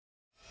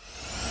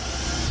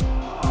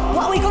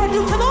we gonna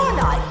do tomorrow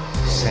night?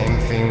 Same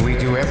thing we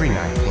do every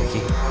night, Pinky.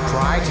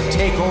 Try to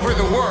take over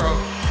the world.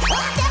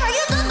 Whatever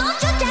you do,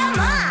 don't you tell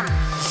Mom!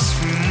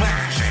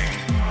 Smashing.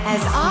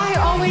 As I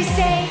always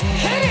say,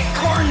 hit it,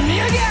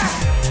 Cornelia!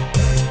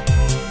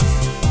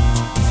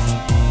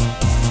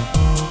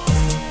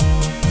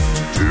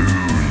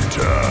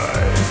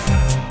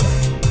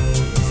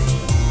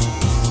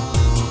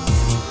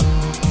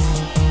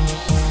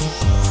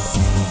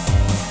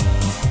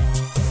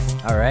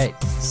 All right,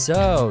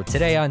 so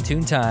today on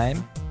Toon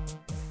Time,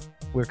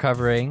 we're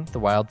covering the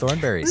Wild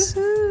Thornberrys.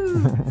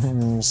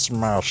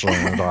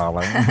 Smashing,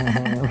 darling.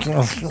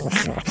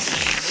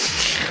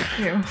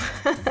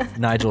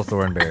 Nigel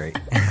Thornberry,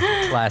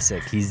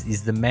 classic.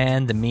 He's the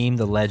man, the meme,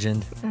 the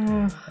legend.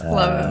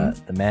 Love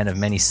him. The man of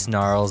many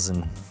snarls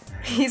and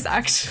He's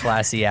actually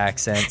classy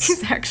accents.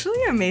 He's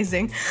actually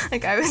amazing.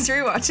 Like, I was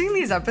rewatching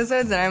these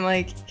episodes and I'm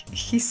like,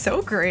 he's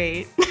so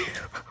great.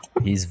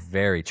 He's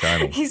very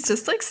charming. He's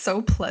just like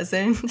so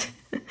pleasant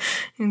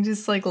and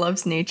just like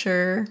loves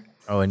nature.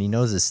 Oh, and he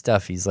knows his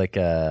stuff. He's like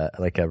a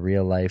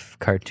real life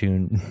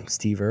cartoon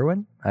Steve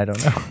Irwin. I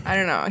don't know. I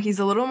don't know. He's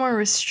a little more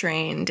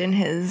restrained in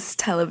his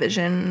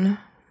television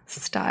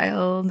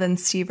style than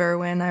Steve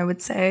Irwin, I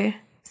would say.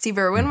 Steve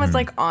Irwin was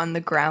like on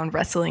the ground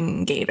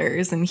wrestling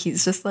gators, and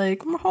he's just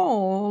like,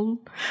 oh,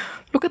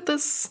 look at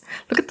this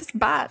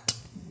bat.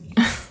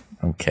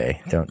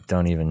 Okay,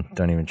 don't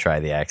even try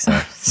the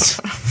accent.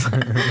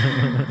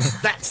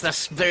 That's the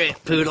spirit,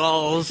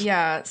 poodles.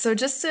 Yeah, so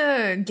just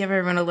to give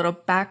everyone a little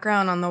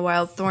background on the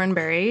Wild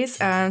Thornberrys,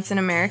 it's an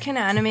American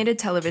animated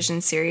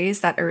television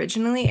series that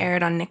originally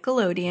aired on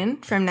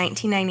Nickelodeon from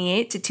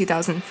 1998 to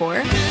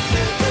 2004.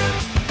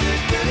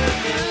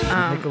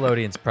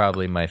 Nickelodeon's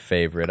probably my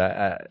favorite.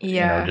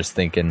 Yeah. Just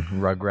thinking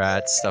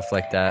Rugrats, stuff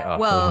like that. Oh, those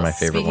Well, are my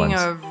favorite speaking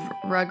ones. of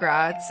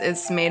Rugrats,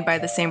 it's made by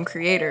the same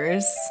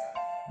creators.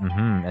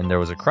 And there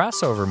was a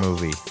crossover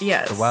movie.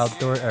 Yes.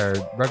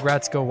 The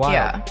Rugrats Go Wild.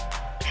 Yeah.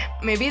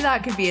 Maybe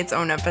that could be its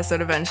own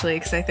episode eventually,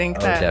 because I think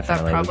that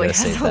definitely. We probably gotta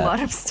has save a that.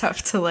 lot of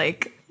stuff to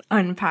like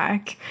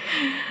unpack.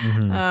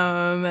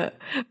 But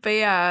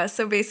yeah,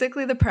 so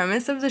basically the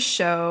premise of the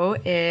show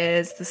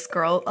is this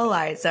girl,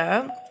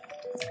 Eliza.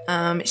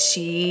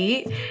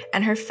 She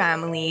and her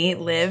family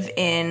live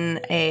in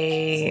not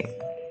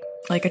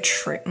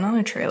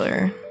a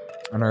trailer.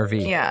 An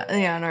RV. Yeah,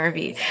 an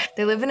RV.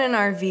 They live in an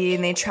RV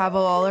and they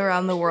travel all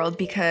around the world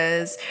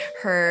because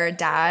her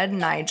dad,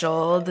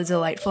 Nigel, the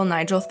delightful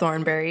Nigel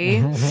Thornberry.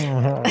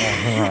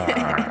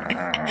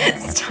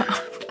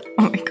 Stop.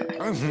 Oh my god.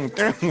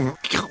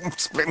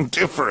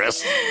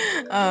 Splendiferous.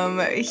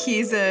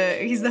 He's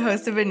the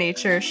host of a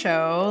nature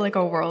show, like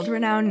a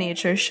world-renowned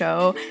nature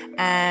show,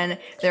 and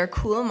their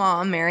cool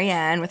mom,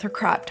 Marianne, with her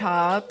crop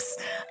tops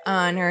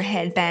on her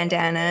head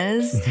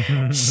bandanas,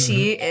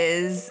 she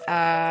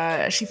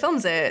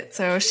films it.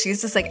 So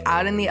she's just like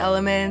out in the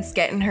elements,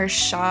 getting her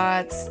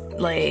shots,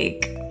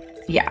 like,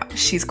 yeah,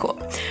 she's cool.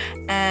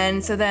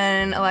 And so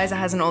then Eliza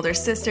has an older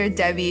sister,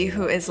 Debbie,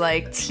 who is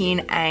like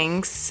teen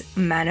angst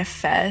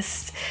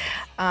manifest.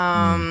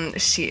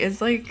 She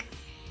is like...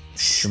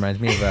 She reminds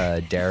me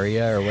of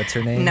Daria, or what's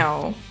her name?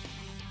 No.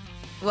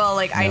 Well,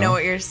 like, I know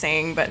what you're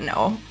saying, but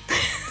no.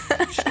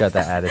 She's got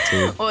that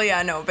attitude. Well,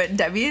 yeah, no, but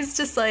Debbie is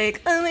just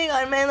like, oh my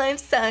god, my life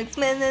sucks,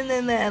 man, man,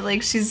 man, man.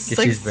 Like, she's just,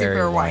 like, She's very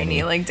super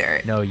whiny, like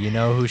Derek. No, you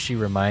know who she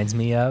reminds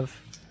me of?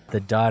 The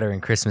daughter in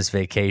Christmas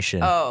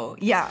Vacation. Oh,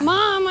 yeah.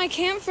 Mom, I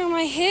can't feel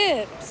my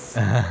hips.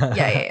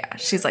 Yeah.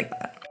 She's like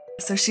that.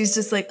 So she's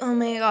just like, oh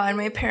my god,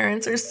 my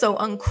parents are so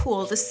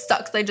uncool. This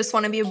sucks. I just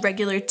want to be a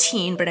regular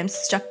teen, but I'm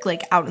stuck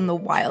like out in the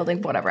wild,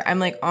 like whatever. I'm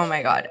like, oh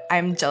my god,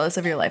 I'm jealous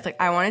of your life. Like,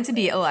 I wanted to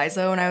be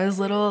Eliza when I was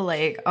little.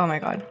 Like, oh my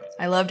god,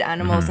 I loved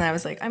animals, and I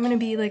was like, I'm gonna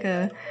be like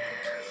a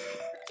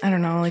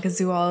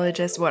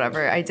zoologist,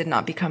 whatever. I did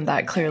not become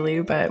that,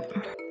 clearly, but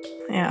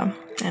yeah.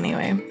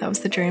 Anyway, that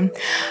was the dream.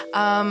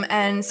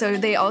 And so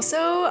they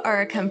also are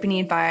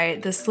accompanied by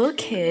this little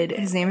kid.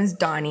 His name is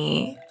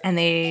Donnie, and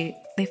they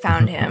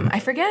found him. I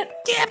forget.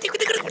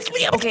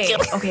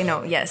 Okay,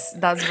 no, yes,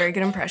 that was a very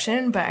good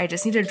impression, but I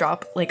just need to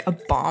drop like a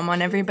bomb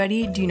on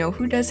everybody. Do you know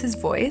who does his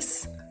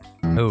voice?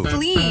 Who?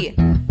 Flea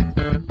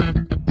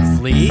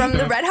Flea? from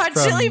the Red Hot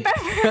Chili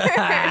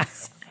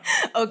Peppers.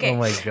 Okay. Oh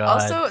my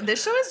god. Also,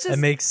 this show is just... That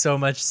makes so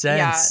much sense.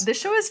 Yeah, this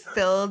show is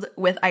filled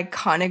with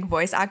iconic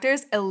voice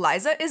actors.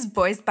 Eliza is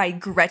voiced by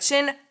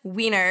Gretchen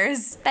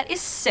Wieners. That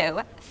is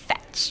so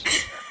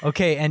fetch.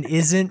 Okay, and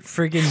isn't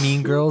friggin'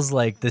 Mean Girls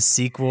like the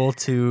sequel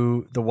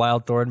to The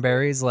Wild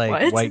Thornberrys? Like,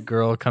 What? white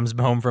girl comes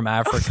home from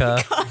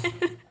Africa.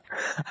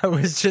 Oh I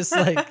was just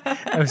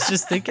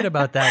thinking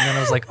about that, and then I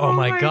was like, oh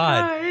my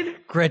god.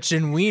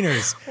 Gretchen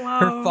Wieners. Wow.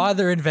 Her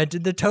father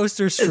invented the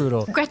toaster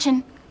strudel.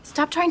 Gretchen,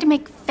 stop trying to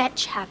make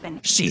fetch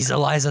happen. She's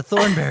Eliza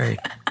Thornberry.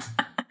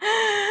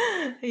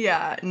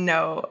 Yeah,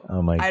 no.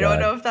 Oh my god. I don't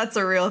know if that's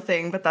a real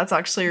thing, but that's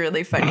actually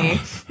really funny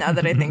now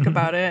that I think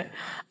about it.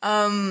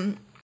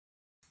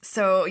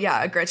 So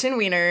yeah, Gretchen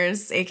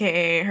Wieners,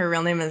 aka her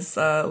real name is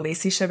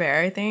Lacey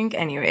Chabert, I think.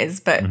 Anyways,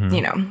 but you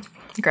know,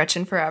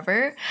 Gretchen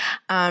forever.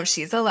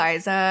 She's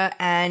Eliza,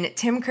 and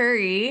Tim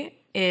Curry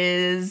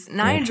is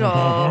Nigel.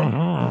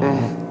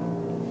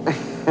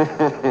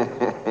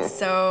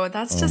 So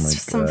that's just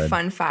some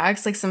fun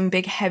facts, like some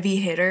big heavy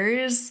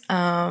hitters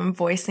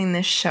voicing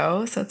this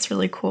show. So it's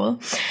really cool.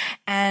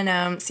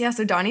 And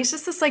so Donnie's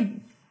just this like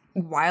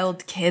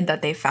wild kid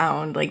that they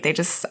found. Like they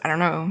just, I don't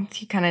know,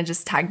 he kind of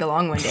just tagged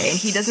along one day.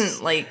 He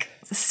doesn't like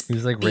speak. He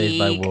was like raised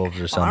by wolves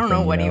or something. I don't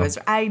know what he was.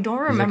 I don't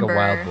remember. He's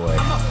like a wild boy.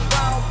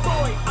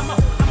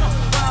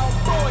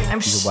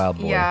 He's a wild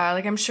boy. Yeah,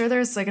 like I'm sure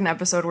there's like an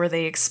episode where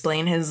they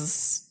explain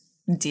his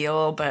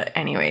deal, but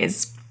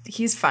anyways,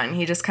 he's fun.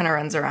 He just kind of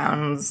runs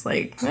around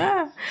like,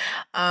 ah.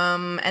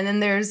 And then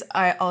there's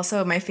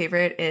my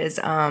favorite is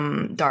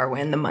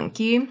Darwin the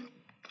monkey.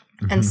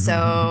 And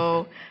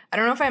so I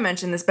don't know if I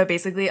mentioned this, but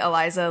basically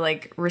Eliza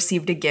like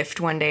received a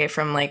gift one day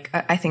from like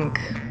I think,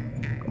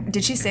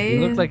 did she say? He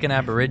looked like an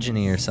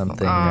Aborigine or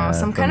something.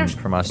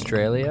 From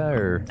Australia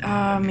or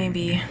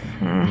maybe.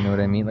 You know what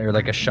I mean? Or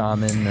like a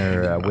shaman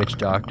or a witch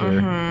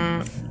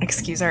doctor.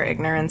 Excuse our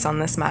ignorance on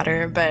this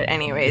matter, but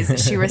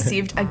anyways, she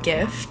received a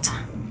gift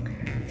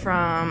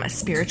from a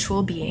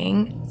spiritual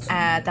being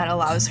that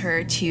allows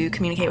her to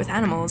communicate with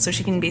animals. So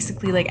she can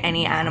basically like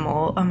any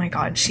animal. Oh my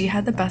God, she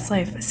had the best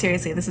life.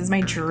 Seriously, this is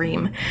my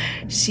dream.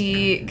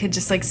 She could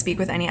just like speak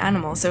with any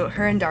animal. So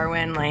her and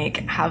Darwin like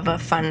have a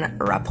fun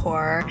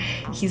rapport.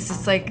 He's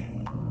just like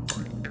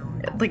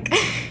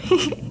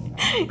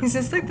he's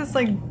just like this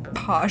like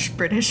posh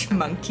British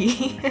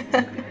monkey.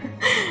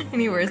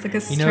 And he wears like a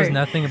He knows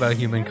nothing about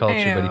human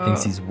culture, but he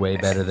thinks he's way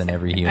better than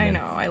every human. I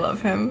know, I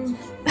love him.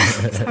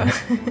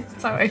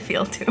 That's how I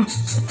feel too.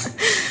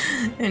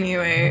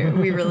 Anyway,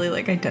 we really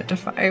like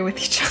identify with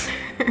each other.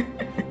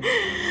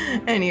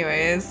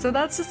 Anyways, so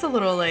that's just a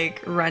little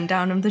like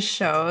rundown of the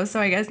show. So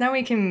I guess now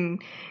we can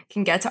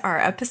get to our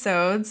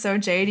episode. So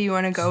Jay, do you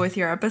want to go with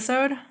your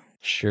episode?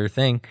 Sure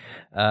thing.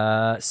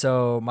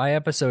 So my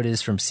episode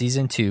is from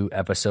season 2,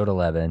 episode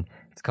 11.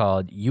 It's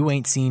called "You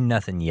Ain't Seen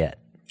Nothing Yet."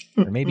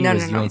 Or maybe it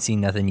was "You Ain't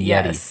Seen Nothing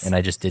Yeti," and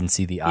I just didn't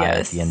see the I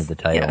at the end of the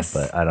title,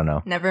 but I don't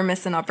know. Never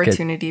miss an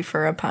opportunity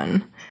for a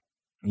pun.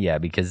 Yeah,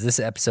 because this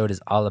episode is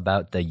all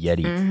about the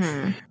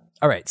Yeti.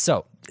 All right,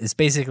 so this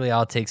basically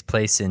all takes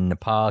place in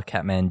Nepal,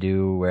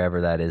 Kathmandu,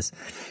 wherever that is.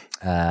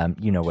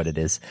 You know what it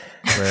is,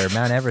 where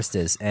Mount Everest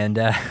is. And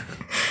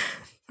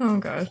oh,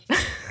 God.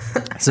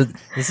 So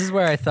this is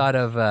where I thought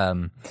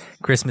of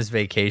Christmas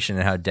Vacation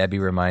and how Debbie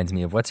reminds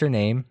me of, what's her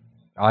name?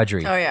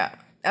 Audrey. Oh, yeah.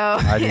 Oh,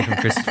 Audrey from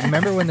Christmas.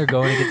 Remember when they're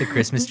going to get the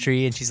Christmas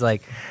tree and she's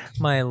like,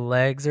 "My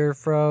legs are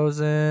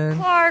frozen."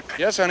 Clark.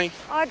 Yes, honey.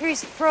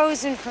 Audrey's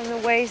frozen from the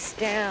waist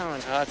down.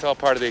 That's all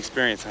part of the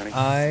experience, honey.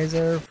 Eyes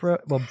are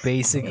well,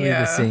 basically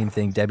the same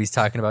thing. Debbie's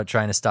talking about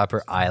trying to stop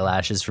her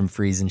eyelashes from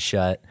freezing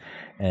shut,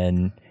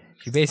 and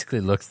she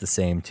basically looks the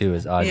same too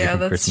as Audrey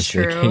from Christmas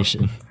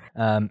Vacation.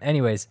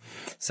 Anyways,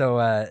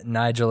 so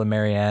Nigel and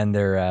Marianne,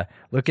 they're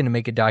looking to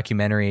make a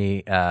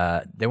documentary.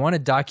 They want to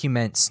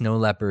document snow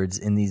leopards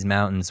in these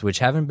mountains, which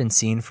haven't been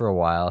seen for a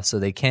while. So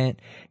they can't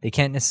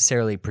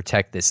necessarily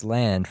protect this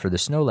land for the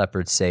snow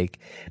leopard's sake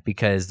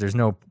because there's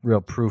no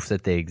real proof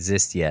that they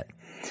exist yet.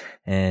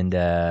 And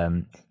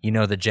the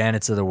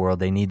Janets of the world,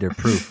 they need their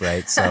proof,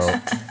 right? So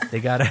they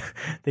gotta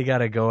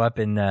go up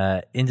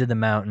into the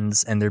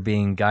mountains, and they're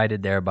being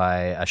guided there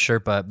by a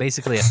Sherpa,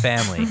 basically a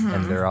family,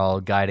 and they're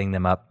all guiding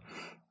them up.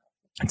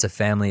 It's a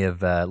family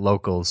of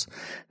locals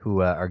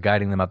who are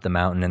guiding them up the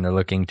mountain, and they're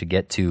looking to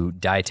get to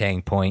Dai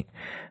Tang Point,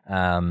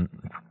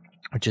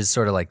 which is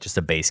sort of like just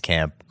a base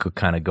camp,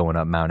 kind of going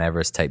up Mount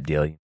Everest type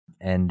deal.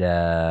 And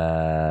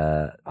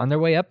on their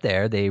way up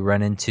there, they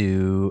run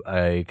into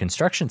a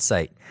construction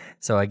site.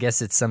 So I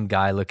guess it's some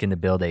guy looking to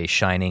build a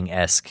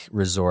Shining-esque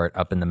resort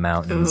up in the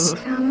mountains.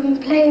 Come and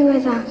play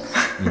with us.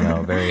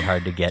 Very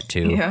hard to get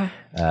to. Yeah.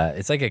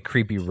 It's like a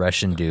creepy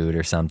Russian dude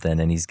or something,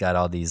 and he's got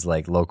all these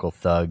like local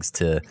thugs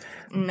to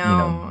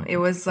it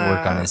was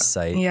work on his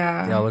site.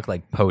 Yeah. They all look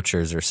like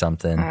poachers or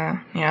something.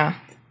 Yeah.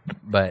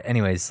 But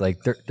anyways, like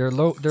they're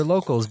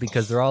locals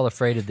because they're all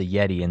afraid of the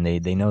Yeti, and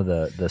they know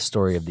the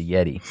story of the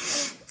Yeti,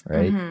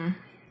 right?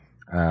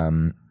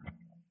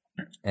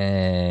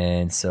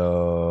 And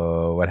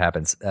so what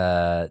happens?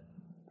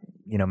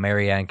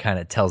 Marianne kind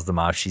of tells them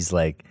off. She's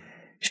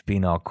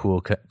being all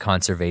cool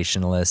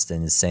conservationalist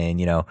and is saying,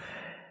 you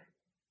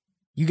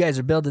guys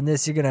are building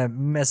this, you're gonna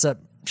mess up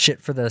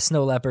shit for the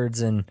snow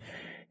leopards, and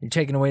you're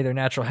taking away their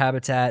natural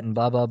habitat, and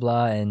blah blah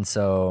blah. And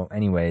so,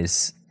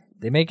 anyways,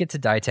 they make it to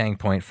Dai Tang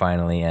Point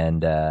finally,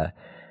 and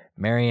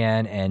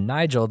Marianne and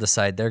Nigel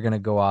decide they're gonna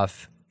go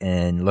off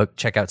and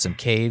check out some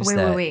caves.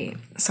 Wait.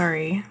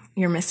 Sorry,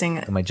 you're missing.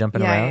 Am I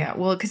jumping around? Yeah.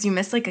 Well, because you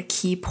missed like a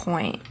key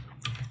point.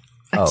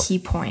 Key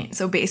point.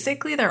 So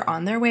basically, they're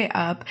on their way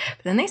up,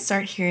 but then they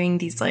start hearing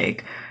these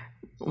like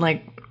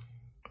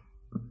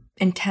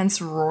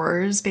intense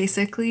roars,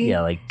 basically.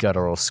 Yeah, like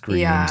guttural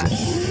screams. And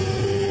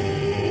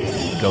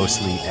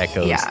ghostly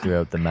echoes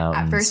throughout the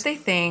mountains. At first, they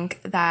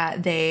think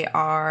that they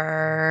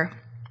are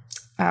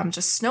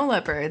just snow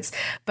leopards,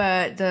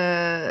 but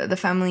the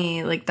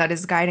family that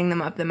is guiding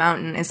them up the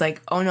mountain is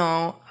like, oh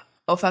no,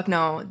 oh fuck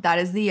no, that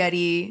is the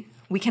Yeti.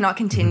 We cannot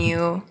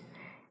continue.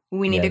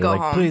 We need to go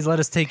home. Please let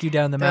us take you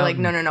down the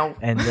mountain. They're like, no.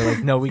 And they're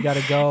like, no, we got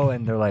to go.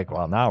 And they're like,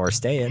 well, now we're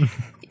staying.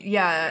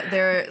 Yeah,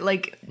 they're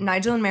like,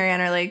 Nigel and Marianne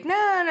are like,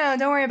 no,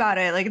 don't worry about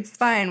it. Like, it's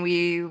fine.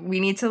 We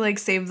need to like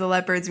save the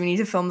leopards. We need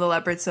to film the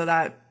leopards so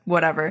that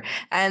whatever.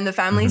 And the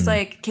family's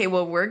like, okay,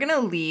 well, we're going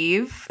to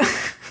leave.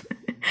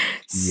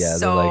 Yeah, so,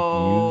 they're like,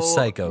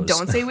 you psychos.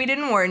 Don't say we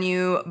didn't warn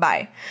you.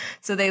 Bye.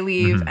 So they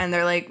leave and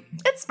they're like,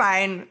 it's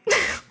fine.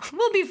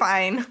 We'll be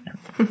fine.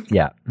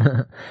 Yeah.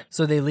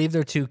 So they leave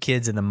their 2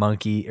 kids and the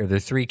monkey, or their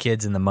 3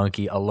 kids and the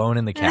monkey alone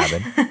in the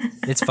cabin.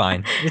 It's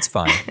fine.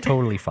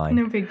 Totally fine.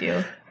 No big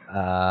deal.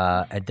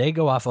 And they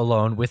go off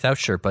alone without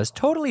Sherpas.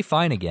 Totally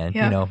fine again.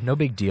 Yeah. You know, no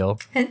big deal.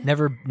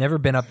 Never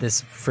been up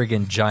this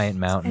friggin' giant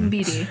mountain.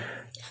 NBD.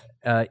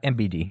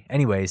 NBD.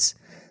 Anyways,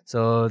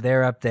 so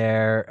they're up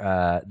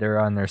there. They're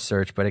on their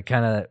search, but it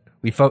kind of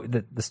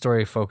the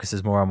story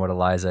focuses more on what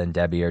Eliza and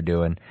Debbie are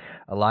doing.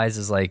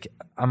 Eliza's like,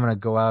 I'm gonna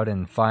go out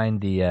and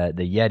find the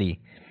Yeti.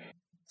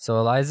 So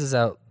Eliza's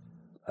out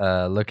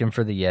looking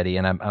for the Yeti,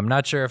 and I'm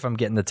not sure if I'm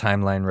getting the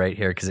timeline right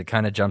here because it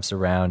kind of jumps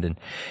around, and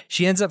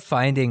she ends up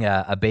finding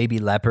a baby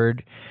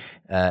leopard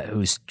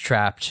who's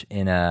trapped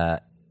in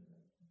a.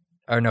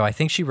 Or no, I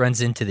think she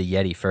runs into the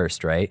Yeti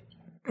first, right?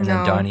 And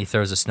then Donnie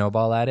throws a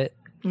snowball at it.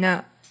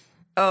 No.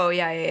 Oh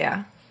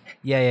yeah.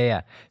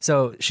 Yeah.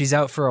 So she's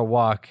out for a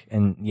walk,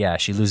 and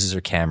she loses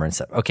her camera and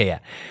stuff. Okay, yeah.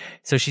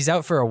 So she's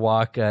out for a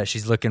walk.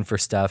 She's looking for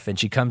stuff, and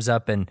she comes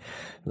up, and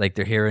like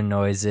they're hearing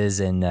noises,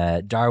 and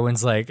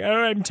Darwin's like,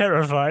 "Oh, I'm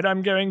terrified.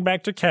 I'm going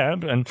back to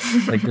camp." And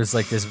like there's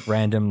like this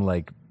random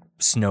like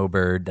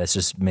snowbird that's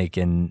just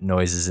making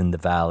noises in the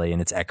valley,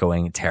 and it's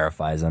echoing. It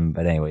terrifies him.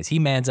 But anyways, he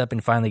mans up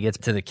and finally gets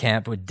to the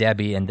camp with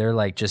Debbie, and they're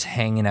like just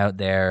hanging out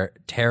there,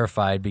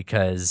 terrified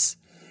because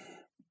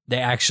they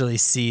actually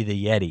see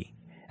the Yeti.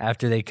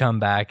 After they come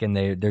back and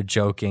they're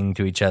joking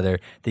to each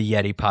other, the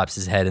Yeti pops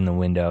his head in the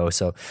window.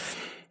 So,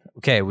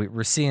 okay,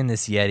 we're seeing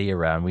this Yeti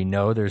around. We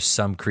know there's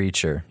some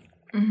creature.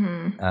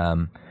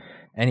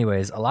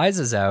 Anyways,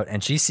 Eliza's out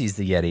and she sees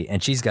the Yeti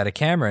and she's got a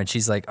camera and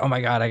she's like, oh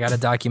my God, I got to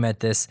document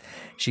this.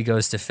 She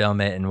goes to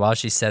film it. And while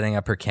she's setting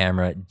up her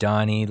camera,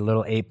 Donnie,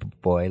 little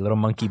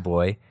monkey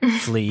boy,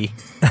 Flea,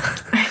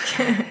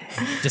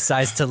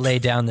 decides to lay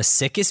down the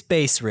sickest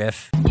bass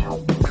riff.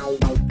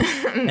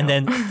 And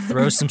then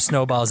throws some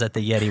snowballs at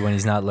the Yeti when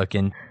he's not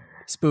looking,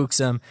 spooks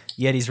him.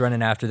 Yeti's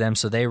running after them,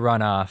 so they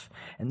run off.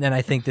 And then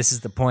I think this is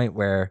the point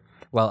where,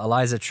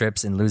 Eliza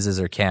trips and loses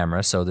her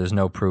camera, so there's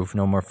no proof,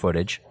 no more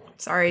footage.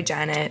 Sorry,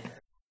 Janet.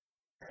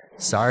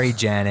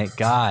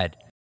 God.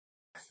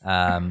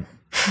 And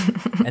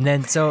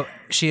then so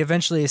she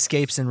eventually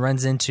escapes and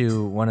runs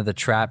into one of the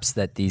traps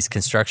that these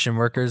construction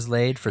workers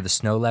laid for the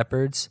snow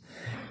leopards.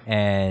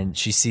 And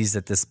she sees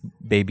that this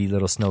baby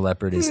little snow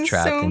leopard is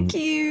trapped. So and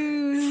cute.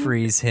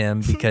 Frees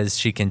him because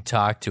she can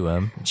talk to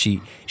him.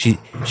 She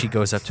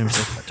goes up to him.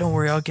 She's like, "Don't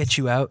worry, I'll get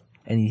you out."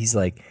 And he's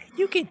like,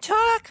 "You can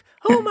talk?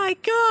 Oh my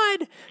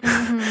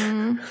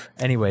God!"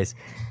 Anyways,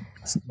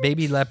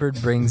 baby leopard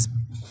brings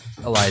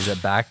Eliza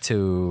back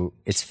to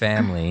its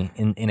family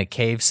in a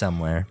cave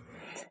somewhere,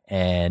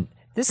 and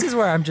this is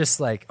where I'm just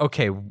like,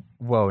 okay,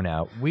 whoa!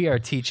 Now we are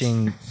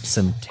teaching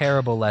some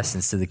terrible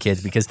lessons to the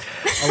kids because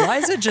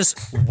Eliza just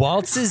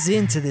waltzes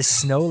into this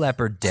snow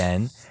leopard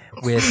den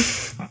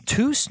with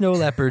 2 snow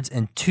leopards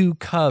and 2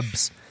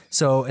 cubs.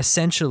 So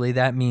essentially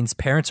that means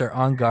parents are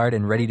on guard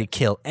and ready to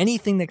kill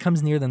anything that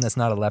comes near them that's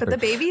not a leopard. But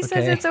the baby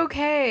says it's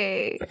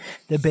okay.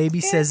 The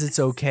baby says it's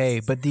okay,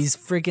 but these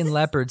freaking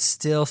leopards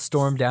still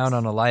storm down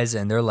on Eliza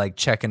and they're like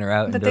checking her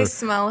out. But they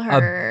smell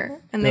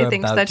her and they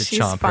think that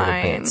she's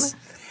fine.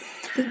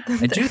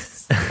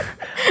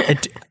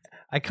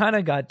 I kind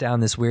of got down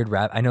this weird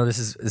I know this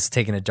is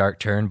taking a dark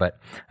turn, but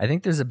I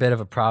think there's a bit of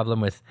a problem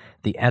with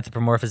the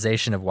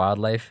anthropomorphization of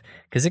wildlife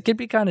because it could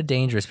be kind of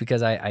dangerous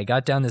because I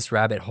got down this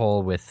rabbit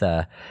hole with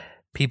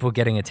people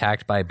getting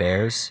attacked by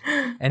bears.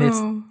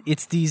 And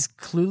it's these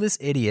clueless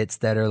idiots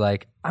that are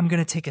like, I'm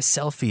going to take a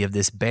selfie of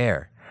this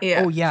bear.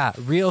 Yeah. Oh, yeah,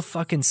 real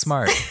fucking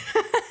smart.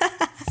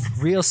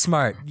 Real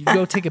smart. You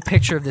go take a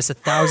picture of this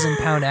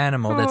 1,000-pound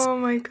animal that's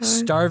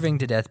starving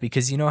to death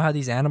because you know how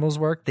these animals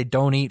work? They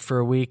don't eat for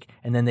a week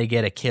and then they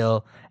get a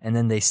kill and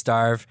then they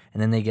starve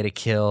and then they get a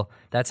kill.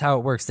 That's how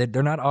it works.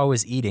 They're not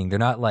always eating. They're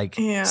not like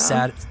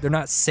sad. They're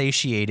not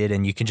satiated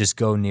and you can just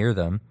go near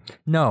them.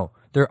 No.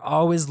 They're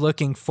always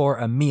looking for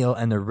a meal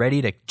and they're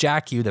ready to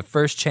jack you the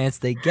first chance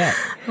they get.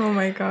 Oh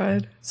my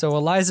God. So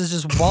Eliza's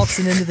just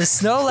waltzing into the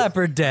snow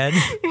leopard den.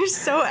 You're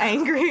so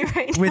angry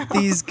right now. With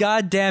these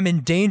goddamn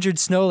endangered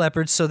snow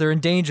leopards. So they're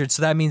endangered.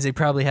 So that means they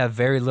probably have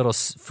very little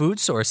food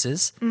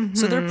sources. Mm-hmm.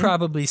 So they're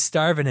probably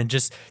starving and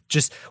just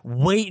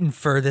waiting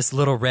for this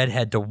little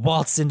redhead to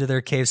waltz into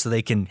their cave so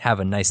they can have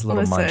a nice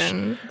little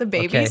munch. The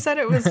baby said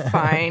it was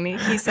fine.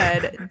 He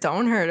said,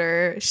 don't hurt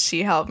her.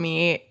 She helped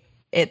me.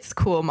 It's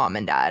cool, Mom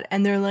and Dad.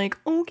 And they're like,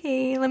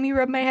 okay, let me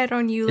rub my head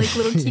on you like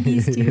little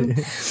kitties do.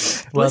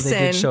 Well, they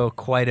did show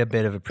quite a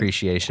bit of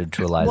appreciation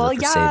to Eliza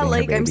for saving her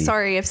baby. I'm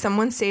sorry. If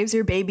someone saves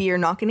your baby, you're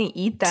not going to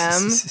eat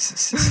them.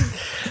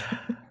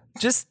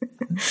 Just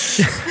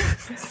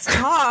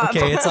Stop.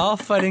 Okay, it's all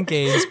fun and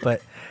games,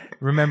 but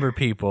remember,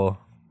 people,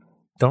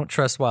 don't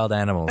trust wild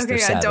animals. Okay, They're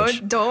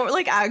savage. don't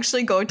like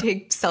actually go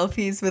take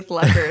selfies with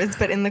leopards.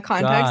 But in the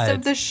context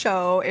of the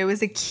show, it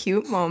was a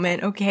cute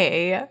moment.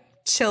 Okay,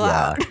 chill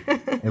out.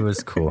 It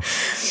was cool.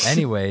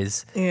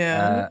 Anyways,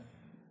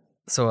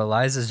 so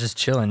Eliza's just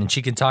chilling, and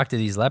she can talk to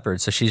these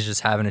leopards. So she's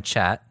just having a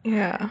chat.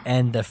 Yeah.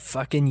 And the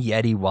fucking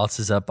Yeti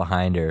waltzes up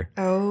behind her.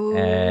 Oh,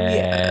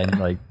 and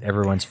like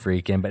everyone's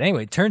freaking. But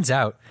anyway, it turns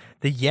out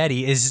the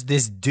Yeti is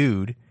this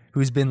dude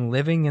who's been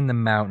living in the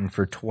mountain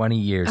for 20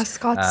 years. A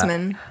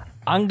Scotsman.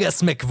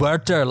 Angus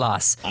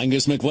McWhirterlass.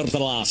 Angus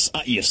McWhirterlass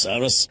at your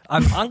service.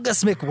 I'm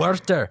Angus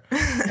McWhirter.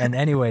 And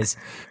anyways,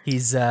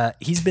 he's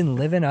been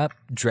living up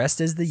dressed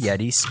as the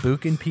Yeti,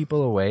 spooking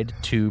people away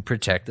to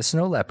protect the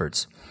snow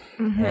leopards.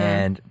 Mm-hmm.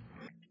 And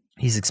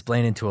he's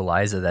explaining to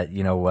Eliza that,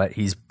 you know what,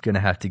 he's going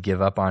to have to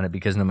give up on it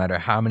because no matter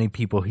how many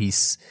people he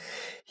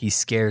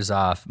scares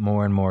off,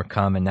 more and more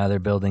come. And now they're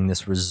building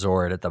this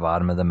resort at the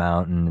bottom of the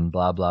mountain and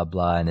blah, blah,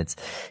 blah. And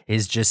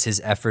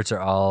his efforts are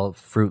all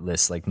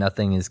fruitless. Like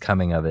nothing is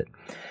coming of it.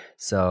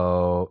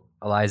 So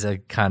Eliza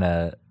kind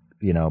of,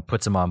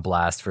 puts him on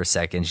blast for a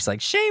second. She's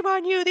like, shame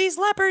on you. These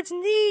leopards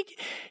need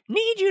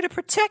you to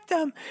protect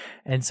them.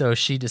 And so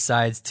she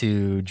decides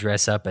to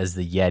dress up as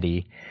the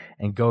Yeti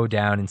and go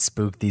down and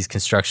spook these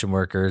construction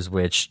workers,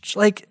 which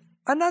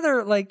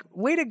another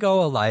way to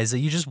go, Eliza.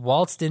 You just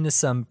waltzed into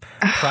some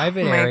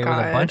private area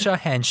with a bunch of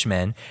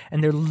henchmen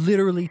and they're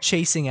literally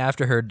chasing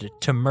after her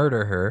to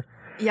murder her.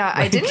 Yeah,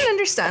 I didn't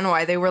understand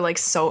why they were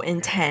so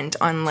intent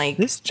on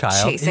this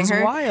child chasing is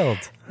her. Wild.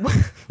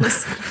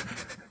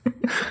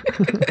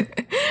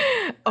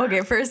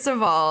 Okay, first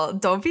of all,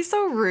 don't be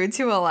so rude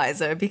to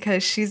Eliza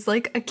because she's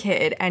like a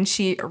kid and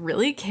she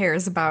really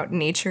cares about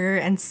nature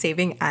and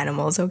saving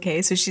animals,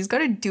 okay? So she's got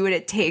to do what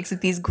it takes if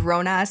these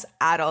grown-ass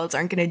adults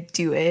aren't going to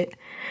do it.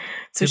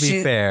 So to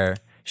be fair,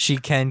 she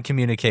can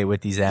communicate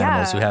with these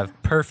animals who have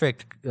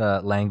perfect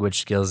language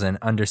skills and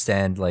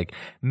understand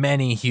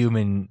many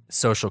human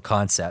social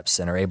concepts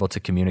and are able to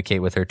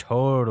communicate with her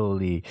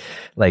totally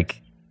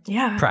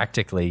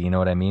practically, you know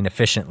what I mean?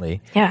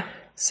 Efficiently. Yeah.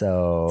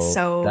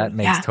 So that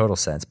makes total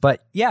sense.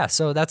 But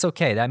so that's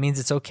okay. That means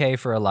it's okay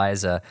for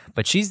Eliza,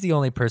 but she's the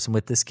only person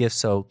with this gift.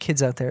 So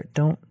kids out there,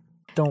 don't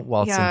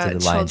waltz into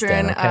the lion's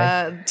den,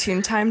 okay?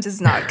 Toon Time does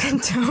not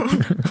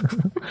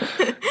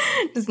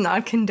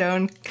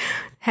condone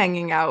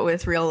hanging out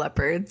with real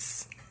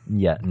leopards.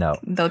 Yeah, no.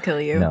 They'll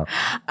kill you. No.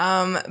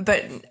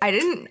 But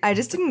I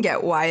just didn't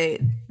get why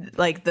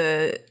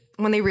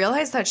when they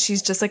realized that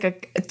she's just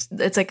it's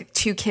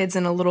two kids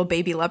and a little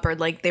baby leopard,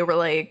 they were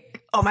like,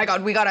 oh my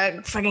God, we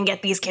gotta fucking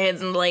get these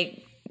kids and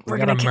we're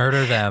gonna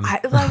murder them.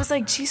 I was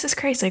like, Jesus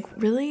Christ,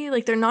 really?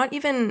 They weren't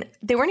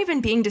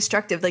even being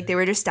destructive. They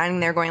were just standing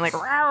there going rah,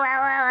 rah,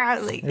 rah, rah.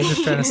 They're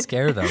just trying to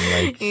scare them.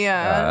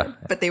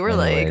 But they were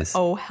anyways.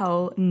 oh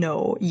hell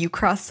no, you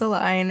crossed the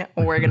line,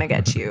 we're gonna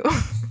get you.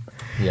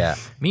 Yeah.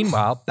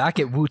 Meanwhile, back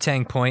at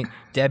Wu-Tang Point,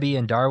 Debbie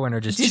and Darwin are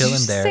just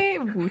chilling there. Did you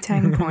say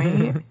Wu-Tang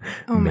Point?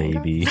 Oh my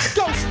God.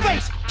 Go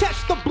space,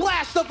 catch the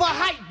blast of a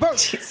hype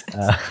burst.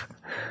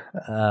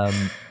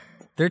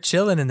 They're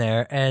chilling in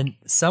there, and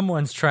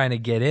someone's trying to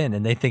get in,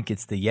 and they think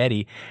it's the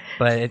Yeti,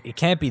 but it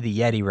can't be the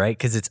Yeti, right?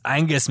 Because it's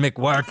Angus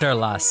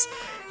McWhirterlass.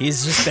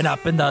 He's just been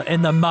up in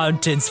the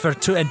mountains for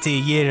 20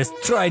 years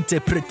trying to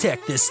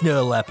protect the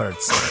snow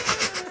leopards.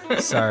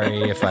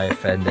 Sorry if I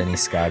offend any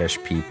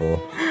Scottish people.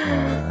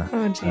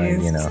 Oh,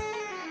 jeez.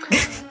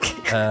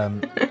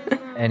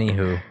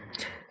 Anywho,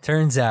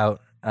 turns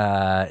out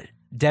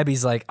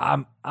Debbie's like,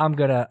 I'm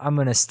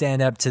gonna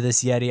stand up to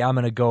this Yeti. I'm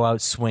gonna go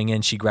out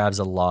swinging. She grabs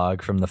a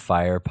log from the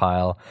fire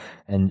pile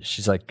and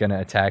she's gonna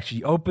attack.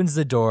 She opens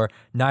the door.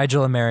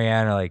 Nigel and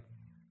Marianne are like,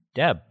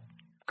 Deb,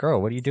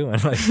 girl, what are you doing?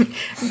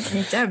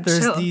 Deb,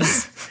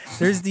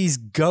 there's these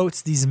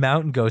goats, these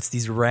mountain goats,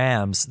 these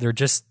rams. They're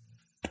just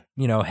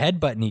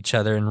headbutting each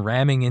other and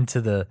ramming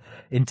into the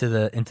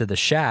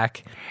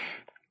shack.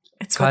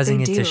 It's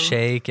causing it to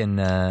shake and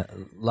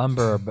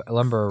lumber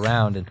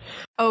around. And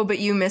but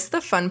you missed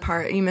the fun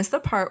part. You missed the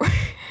part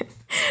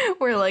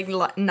where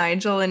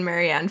Nigel and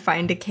Marianne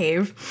find a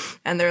cave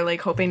and they're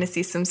hoping to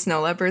see some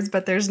snow leopards,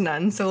 but there's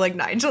none. So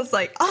Nigel's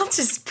I'll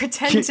just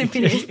pretend to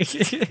be.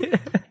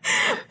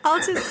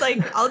 I'll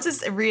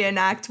just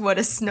reenact what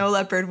a snow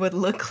leopard would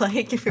look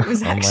like if it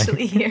was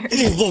actually here.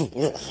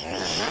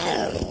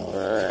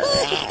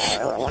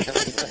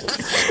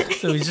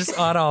 So he's just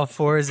on all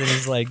fours and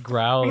he's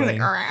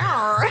growling.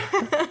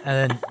 And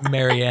then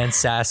Marianne,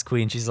 Sass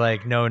Queen, she's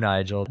like, no,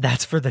 Nigel,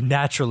 that's for the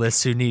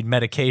naturalists who need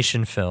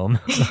medication film.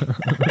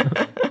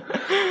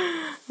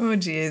 Oh,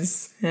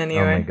 geez.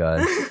 Anyway. Oh, my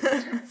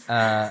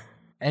God.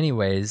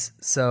 Anyways,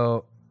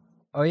 so,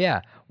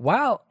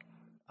 while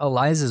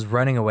Eliza's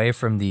running away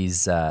from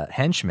these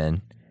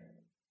henchmen,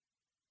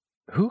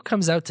 who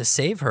comes out to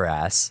save her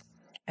ass?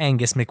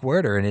 Angus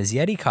McWhirter in his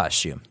Yeti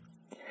costume.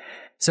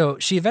 So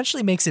she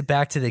eventually makes it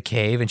back to the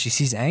cave and she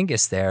sees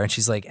Angus there and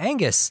she's like,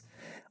 Angus,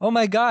 oh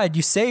my God,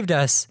 you saved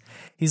us.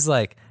 He's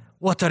like,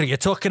 What are you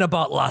talking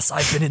about, lass?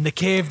 I've been in the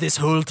cave this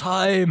whole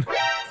time.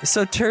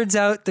 So it turns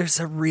out there's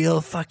a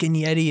real fucking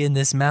Yeti in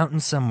this mountain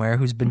somewhere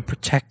who's been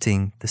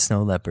protecting the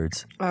snow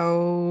leopards.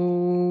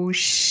 Oh,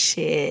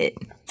 shit.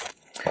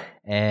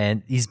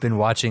 And he's been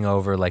watching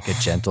over like a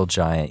gentle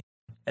giant.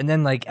 And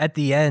then like at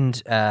the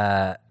end,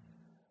 Angus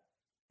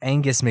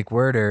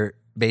McWhirter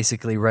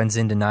basically runs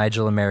into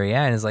Nigel and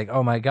Marianne and is like,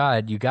 oh my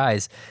God, you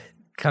guys,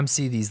 come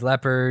see these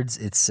leopards.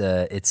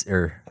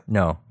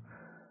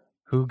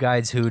 Who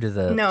guides who to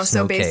the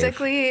snow cave?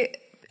 Basically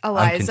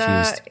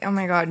Eliza, oh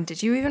my God,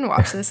 did you even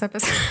watch this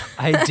episode?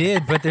 I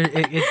did, but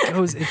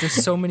there's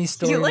so many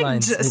storylines. You like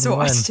just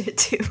watched it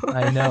too.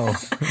 I know.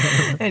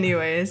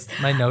 Anyways.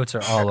 My notes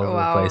are all over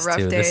the place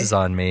too. Day. This is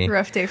on me.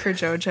 Rough day for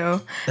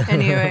JoJo.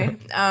 Anyway,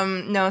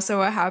 so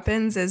what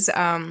happens is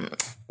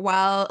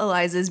while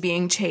Eliza's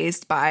being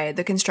chased by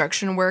the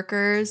construction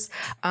workers,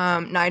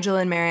 Nigel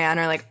and Marianne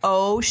are like,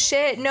 oh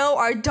shit, no,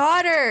 our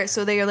daughter.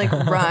 So they like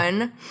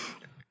run.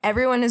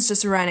 Everyone is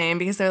just running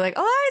because they're like,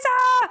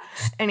 Eliza!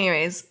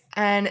 Anyways,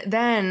 and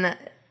then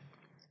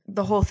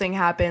the whole thing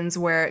happens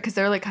where, because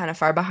they're like kind of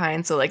far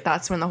behind, so like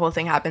that's when the whole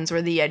thing happens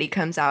where the Yeti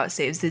comes out,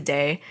 saves the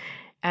day,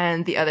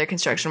 and the other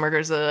construction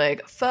workers are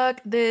like, fuck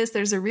this,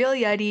 there's a real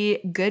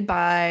Yeti,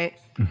 goodbye,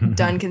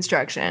 done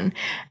construction.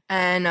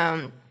 And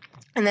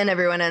then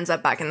everyone ends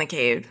up back in the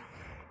cave.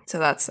 So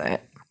that's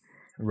it.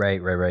 Right,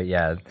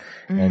 yeah.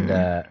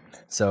 And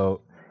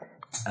so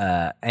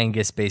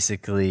Angus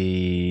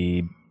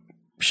basically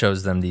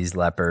shows them these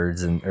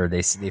leopards, or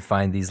they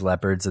find these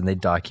leopards and they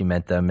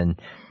document them,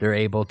 and they're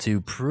able to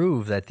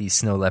prove that these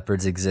snow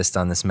leopards exist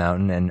on this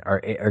mountain and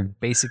are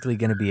basically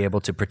going to be able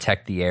to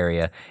protect the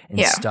area and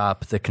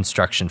stop the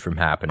construction from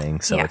happening.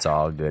 So it's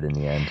all good in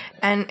the end.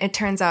 And it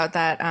turns out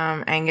that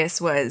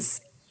Angus was,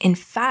 in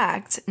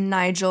fact,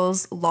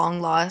 Nigel's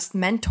long lost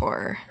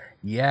mentor.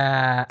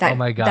 Yeah. Oh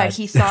my God. That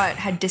he thought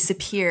had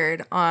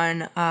disappeared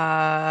on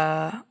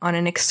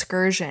an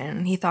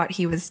excursion. He thought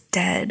he was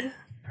dead.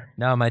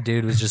 No, my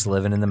dude was just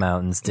living in the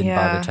mountains. Didn't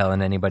bother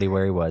telling anybody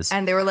where he was.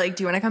 And they were like,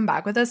 do you want to come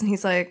back with us? And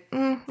he's like,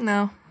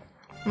 no.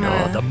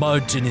 No, the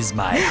mountain is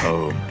my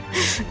home.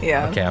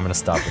 Yeah. Okay, I'm going to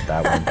stop with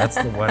that one. That's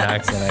the one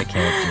accent I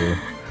can't do.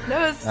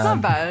 No, it's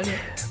not bad.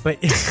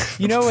 But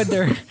you know when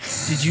they're...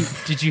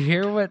 Did you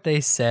hear what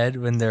they said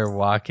when they're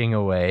walking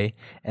away?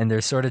 And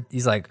they're sort of...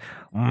 He's like,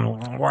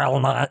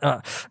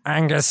 well,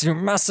 Angus, you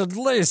must at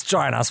least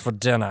join us for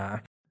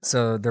dinner.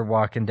 So they're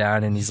walking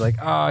down and he's like,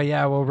 oh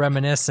yeah, we'll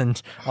reminisce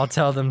and I'll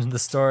tell them the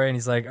story. And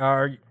he's like,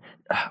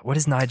 what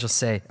does Nigel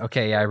say?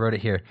 Okay, yeah, I wrote it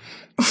here.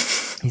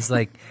 He's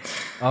like,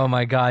 oh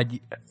my God.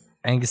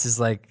 Angus is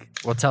like,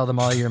 well, tell them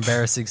all your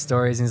embarrassing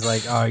stories. And he's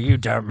like, oh, you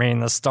don't mean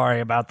the story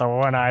about the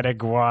one-eyed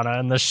iguana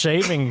and the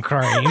shaving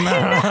cream.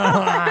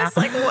 I was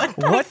like,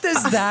 what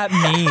does that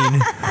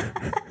mean?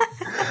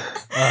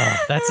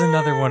 That's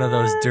another one of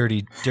those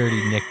dirty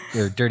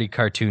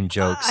cartoon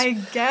jokes. I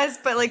guess,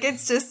 but like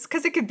it's just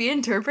because it could be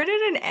interpreted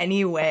in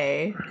any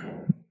way.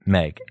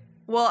 Meg.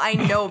 Well, I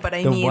know, but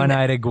I mean the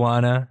one-eyed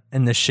iguana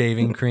and the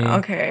shaving cream.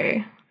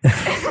 Okay.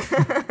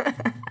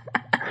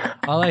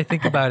 All I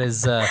think about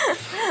is the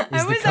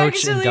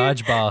coach in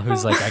dodgeball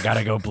who's like, I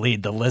gotta go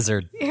bleed the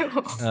lizard.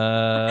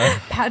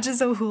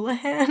 Patches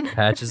O'Houlihan.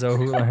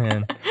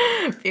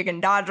 If you can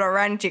dodge a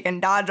wrench, you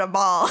can dodge a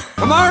ball.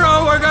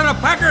 Tomorrow we're gonna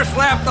pecker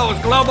slap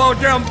those Globo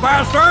Gym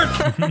bastards.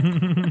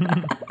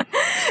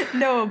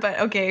 No, but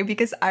okay,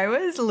 because I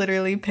was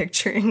literally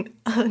picturing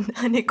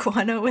an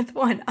iguana with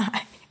one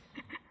eye.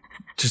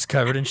 Just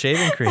covered in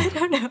shaving cream. I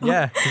don't know.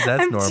 Yeah, because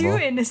that's normal. I'm too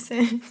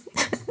innocent.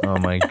 Oh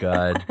my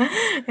God.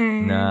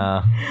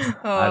 Nah.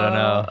 I don't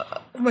know.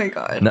 Oh my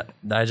God.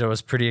 Nigel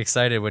was pretty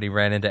excited when he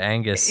ran into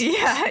Angus.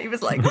 Yeah, he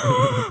was like,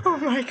 oh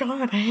my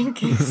God,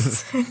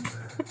 Angus.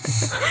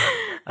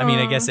 I mean,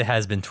 I guess it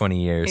has been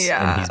 20 years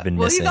and he's been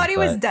missing. Well, he thought he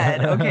was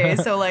dead. Okay,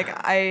 so like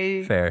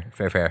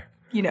Fair.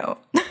 You know.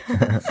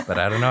 But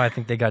I don't know. I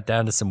think they got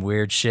down to some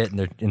weird shit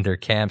in their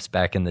camps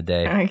back in the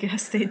day. I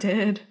guess they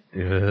did.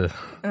 Ugh.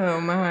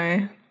 Oh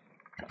my.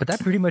 But that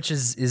pretty much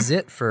is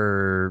it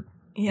for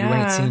You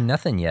Ain't Seen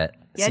Nothing Yet.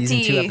 Yeti.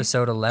 Season 2,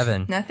 episode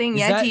 11. Nothing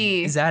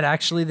Yeti. Is that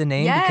actually the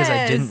name? Yes. Because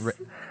I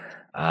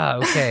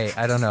didn't... okay.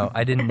 I don't know.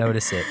 I didn't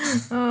notice it.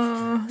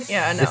 Oh,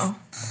 yeah, no.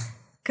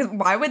 Because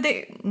why would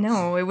they?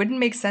 No, it wouldn't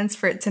make sense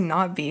for it to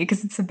not be,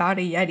 because it's about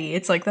a Yeti.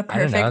 It's like the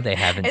perfect... I don't know. They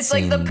haven't it's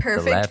seen like the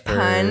perfect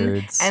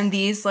pun. And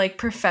these like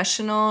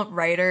professional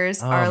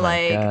writers are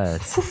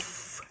like...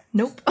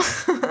 Nope.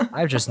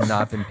 I've just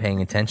not been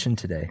paying attention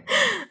today.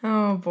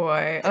 Oh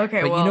boy.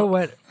 Okay. But you know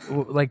what?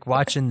 Like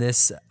watching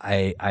this,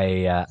 I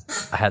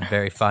had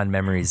very fond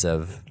memories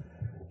of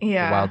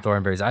Wild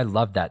Thornberrys. I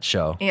loved that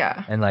show.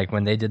 Yeah. And like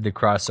when they did the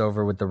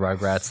crossover with the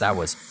Rugrats, that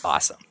was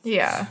awesome.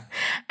 Yeah.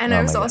 And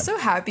I was also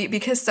happy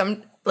because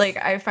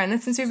I find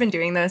that since we've been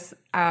doing this,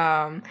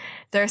 there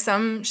are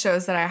some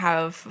shows that I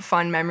have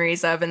fond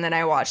memories of, and then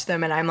I watch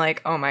them and I'm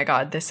like, oh my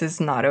God, this is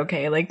not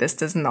okay. Like this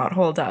does not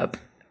hold up.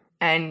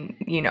 And,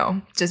 you know,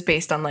 just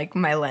based on like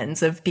my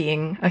lens of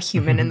being a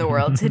human in the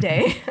world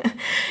today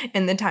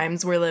in the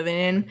times we're living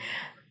in.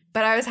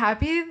 But I was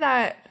happy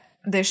that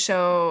this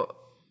show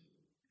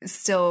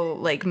still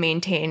like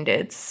maintained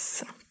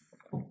its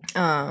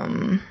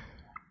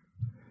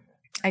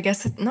I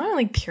guess it's not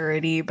like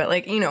purity, but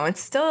like, you know,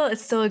 it's still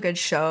a good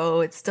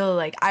show. It's still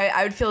like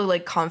I would feel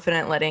like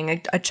confident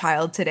letting a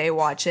child today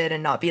watch it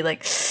and not be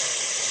like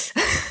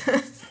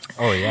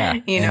oh yeah.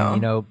 You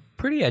know,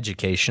 pretty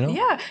educational.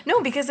 Yeah.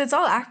 No, because it's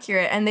all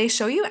accurate and they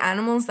show you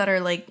animals that are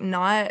like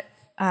not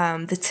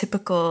the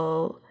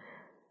typical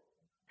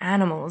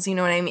animals, you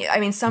know what I mean? I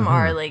mean some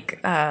are like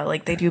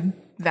they do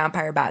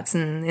vampire bats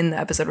in the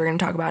episode we're going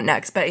to talk about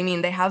next, but I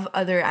mean they have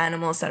other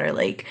animals that are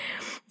like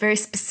very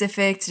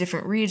specific to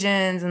different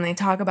regions and they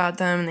talk about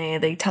them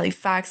and they tell you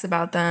facts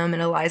about them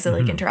and Eliza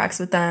like interacts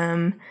with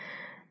them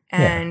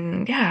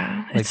and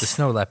like the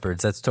snow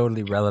leopards, that's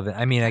totally relevant.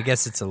 I mean, I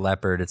guess it's a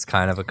leopard, it's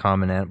kind of a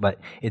common animal, but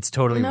it's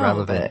totally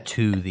relevant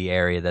to the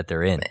area that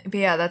they're in. But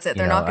yeah, that's it.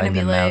 They're not going to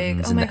be like,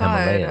 oh my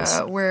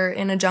god, we're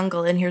in a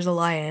jungle and here's a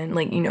lion,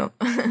 like, you know.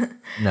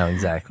 No,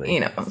 exactly.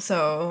 You know,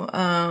 so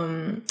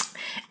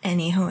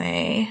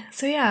anyway,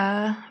 so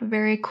yeah,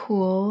 very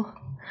cool.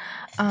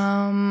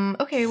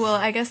 Okay, well,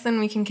 I guess then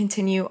we can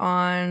continue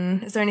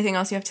on. Is there anything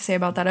else you have to say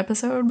about that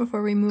episode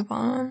before we move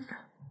on?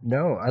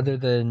 No, other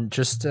than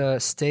just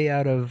stay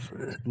out of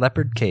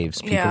leopard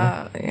caves, people.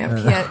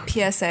 Yeah.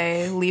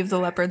 PSA, leave the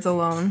leopards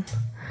alone.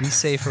 Be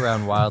safe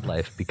around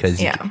wildlife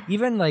because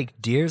even like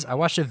deers, I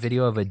watched a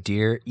video of a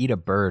deer eat a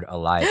bird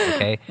alive,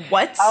 okay?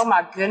 What? Oh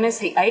my goodness,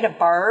 he ate a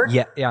bird?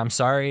 Yeah, I'm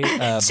sorry.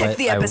 Check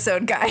the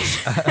episode,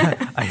 guys.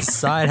 I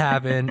saw it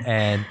happen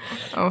and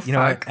you know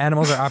what?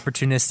 Animals are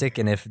opportunistic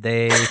and if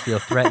they feel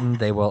threatened,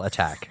 they will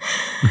attack.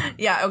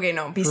 Yeah, okay,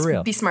 no,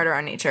 be smart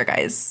around nature,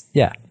 guys.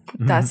 Yeah.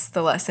 That's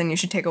the lesson you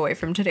should take away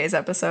from today's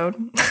episode.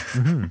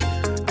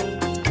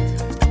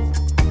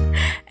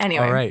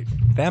 Anyway. All right.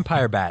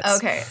 Vampire bats.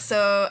 Okay,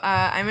 so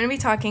I'm going to be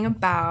talking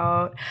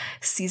about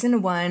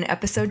season 1,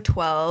 episode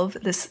 12.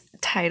 This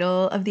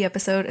title of the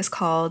episode is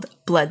called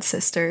Blood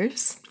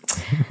Sisters.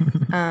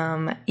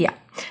 Yeah.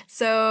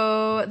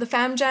 So the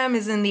fam jam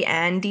is in the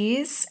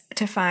Andes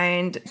to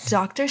find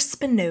Dr.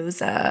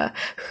 Spinoza,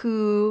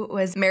 who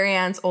was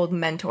Marianne's old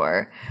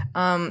mentor.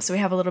 So we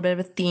have a little bit of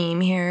a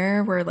theme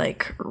here. We're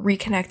like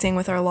reconnecting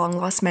with our long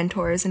lost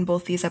mentors in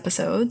both these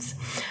episodes.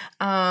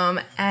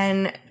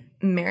 And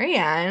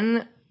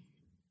Marianne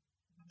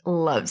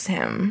loves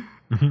him.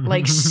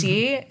 Like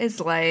she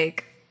is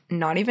like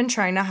not even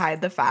trying to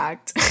hide the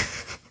fact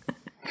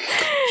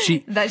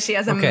that she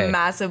has a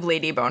massive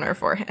lady boner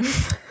for him.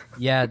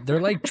 Yeah, they're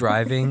like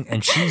driving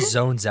and she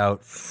zones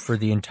out for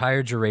the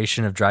entire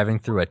duration of driving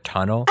through a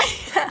tunnel.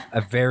 A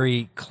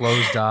very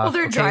closed off. Well,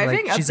 they're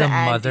driving up she's the a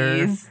mother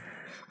Andes.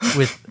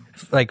 with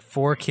like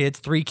 4 kids,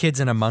 3 kids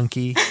and a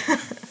monkey.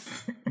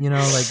 You know,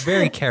 like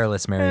very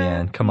careless,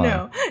 Marianne. Come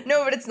on.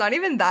 No, but it's not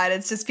even that.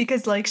 It's just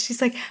because like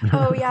she's like,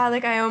 oh yeah,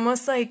 like I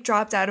almost like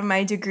dropped out of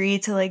my degree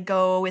to like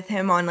go with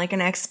him on like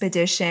an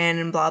expedition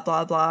and blah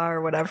blah blah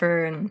or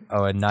whatever. And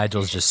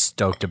Nigel's just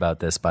stoked about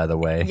this, by the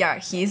way. Yeah,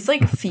 he's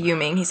like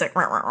fuming. He's like,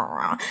 rah, rah, rah,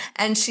 rah.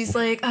 And she's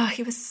like, oh,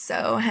 he was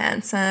so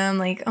handsome.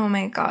 Like, oh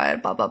my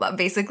god, blah blah blah.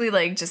 Basically,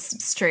 like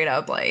just straight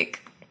up like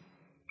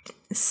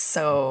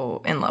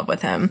so in love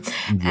with him.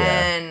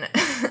 Yeah.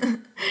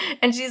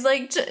 And she's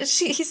like,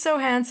 he's so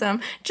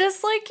handsome,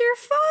 just like your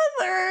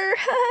father.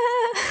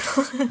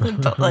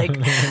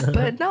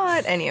 but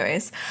not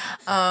anyways.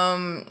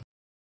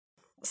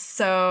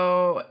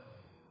 So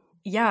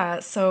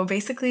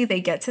basically they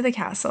get to the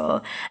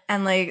castle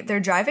and like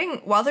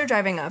while they're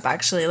driving up,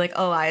 actually, like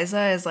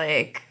Eliza is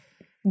like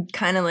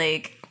kind of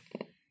like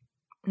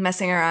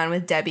messing around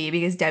with Debbie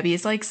because Debbie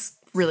is like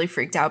really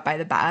freaked out by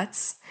the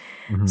bats.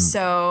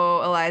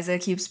 So Eliza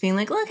keeps being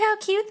like, look how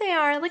cute they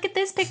are. Look at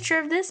this picture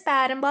of this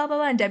bat and blah, blah,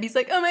 blah. And Debbie's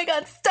like, oh my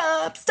God,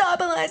 stop,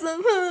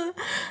 Eliza.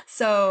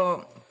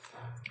 So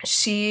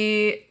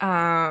she,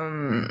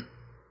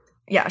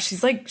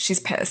 she's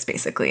pissed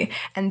basically.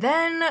 And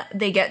then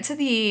they get to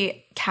the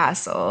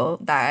castle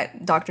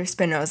that Dr.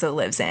 Spinoza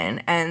lives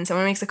in. And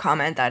someone makes a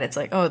comment that it's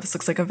like, oh, this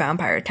looks like a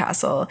vampire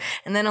castle.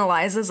 And then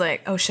Eliza's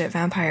like, oh shit,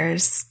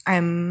 vampires.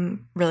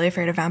 I'm really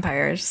afraid of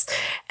vampires.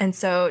 And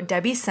so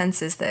Debbie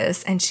senses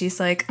this and she's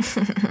like,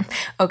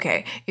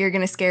 okay, you're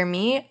going to scare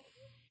me.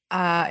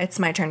 It's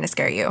my turn to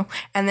scare you.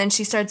 And then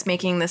she starts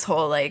making this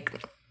whole like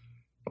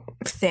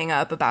thing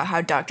up about how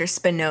Dr.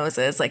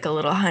 Spinoza is like a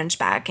little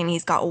hunchback and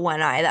he's got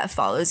one eye that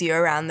follows you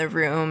around the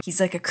room. He's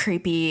like a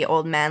creepy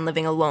old man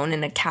living alone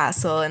in a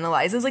castle. And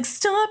Eliza's like,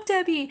 stop,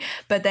 Debbie.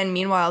 But then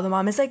meanwhile, the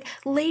mom is like,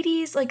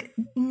 ladies, like,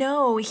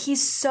 no,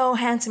 he's so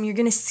handsome. You're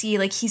gonna see,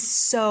 like, he's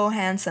so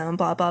handsome,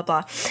 blah, blah,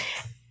 blah.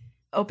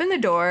 Open the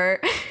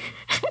door.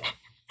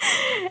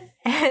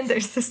 And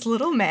there's this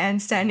little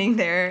man standing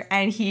there,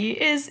 and he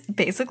is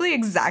basically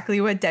exactly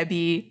what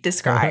Debbie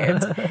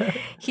described.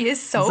 He is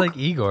so... It's like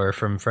Igor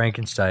from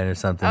Frankenstein or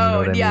something, you know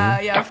what I mean?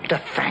 Yeah. Dr.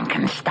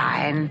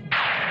 Frankenstein.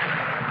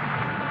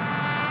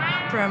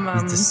 From,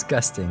 he's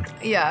disgusting.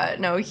 Yeah,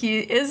 no, he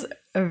is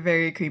a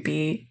very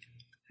creepy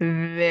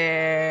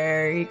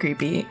very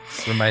creepy.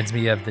 Reminds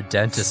me of the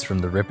dentist from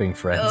The Ripping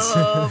Friends.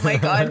 Oh my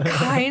god,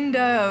 kind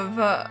of.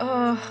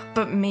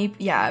 But maybe,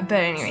 yeah. But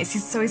anyways,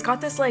 he's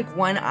got this like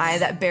one eye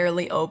that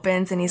barely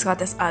opens, and he's got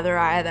this other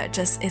eye that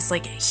just is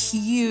like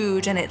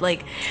huge, and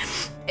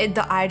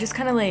the eye just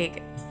kind of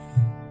like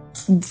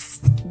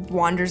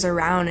wanders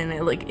around, and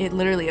it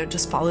literally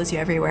just follows you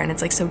everywhere, and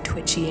it's like so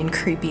twitchy and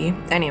creepy.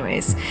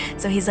 Anyways,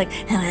 so he's like,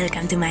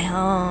 welcome to my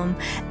home,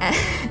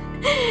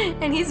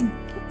 and he's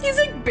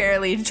like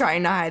barely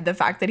trying to hide the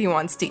fact that he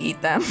wants to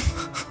eat them.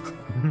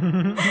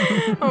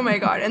 Oh my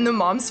god. And the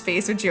mom's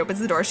face when she opens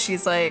the door,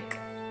 she's like,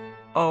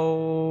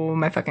 oh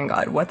my fucking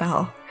god, what the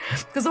hell?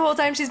 Because the whole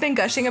time she's been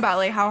gushing about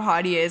like how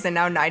hot he is, and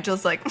now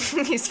Nigel's like,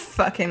 he's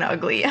fucking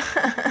ugly.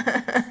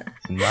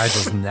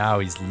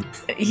 He's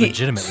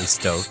legitimately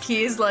stoked.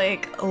 He's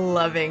like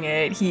loving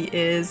it. He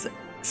is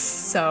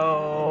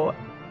so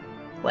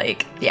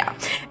like, yeah.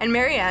 And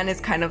Marianne is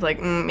kind of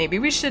like, maybe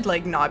we should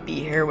like not be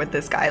here with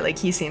this guy. Like,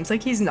 he seems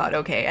like he's not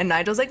okay. And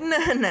Nigel's like,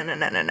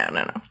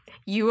 no.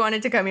 You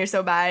wanted to come here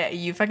so bad.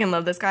 You fucking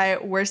love this guy.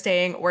 We're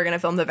staying. We're gonna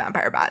film the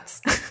vampire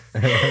bats.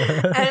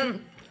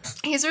 And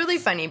he's really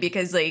funny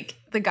because like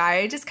the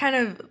guy just kind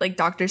of like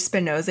Dr.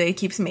 Spinoza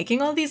keeps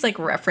making all these like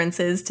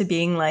references to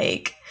being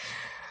like,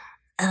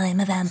 oh, I'm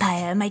a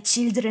vampire, my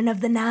children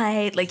of the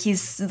night. Like,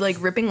 he's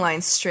like ripping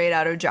lines straight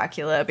out of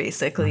Dracula,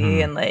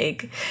 basically, and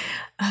like,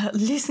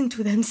 listen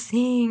to them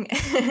sing.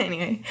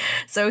 Anyway,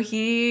 so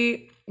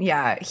he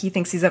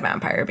thinks he's a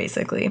vampire,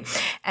 basically.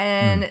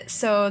 And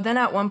so then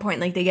at one point,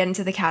 like, they get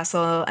into the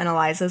castle, and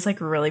Eliza's like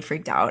really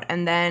freaked out.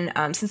 And then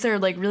since they're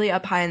like really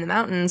up high in the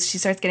mountains, she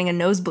starts getting a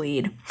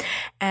nosebleed.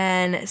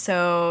 And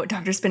so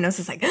Dr.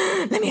 Spinoza's like,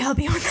 let me help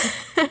you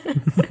with that.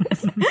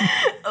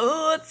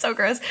 Oh, it's so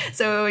gross.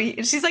 So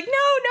she's like, no,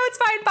 it's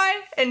fine, bye.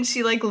 And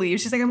she like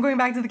leaves. She's like, I'm going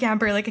back to the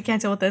camper. Like, I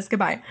can't deal with this.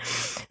 Goodbye.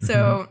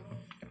 So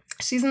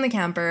she's in the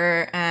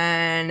camper,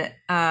 and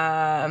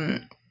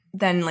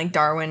then like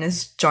Darwin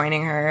is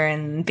joining her,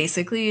 and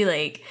basically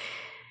like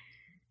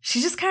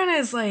she just kind of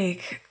is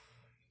like,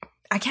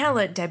 I can't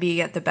let Debbie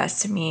get the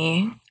best of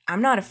me.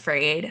 I'm not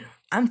afraid.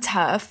 I'm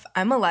tough.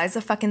 I'm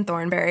Eliza fucking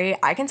Thornberry.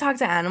 I can talk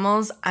to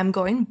animals. I'm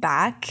going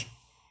back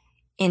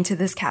into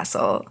this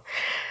castle.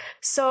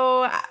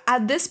 So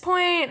at this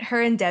point,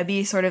 her and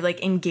Debbie sort of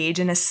like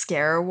engage in a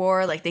scare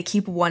war. Like, they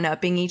keep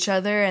one-upping each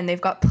other, and they've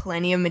got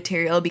plenty of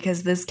material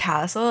because this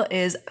castle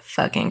is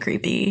fucking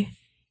creepy,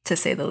 to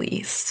say the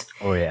least.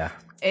 Oh yeah.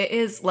 It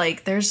is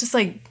like, there's just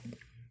like,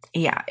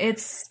 yeah,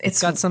 it's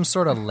got some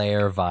sort of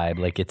lair vibe.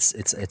 Like it's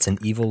an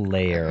evil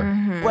lair.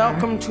 Mm-hmm.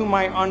 Welcome to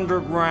my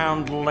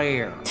underground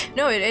lair.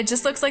 No, it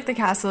just looks like the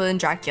castle in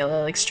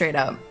Dracula, like straight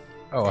up.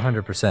 Oh,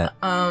 100%.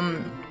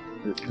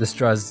 This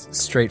draws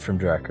straight from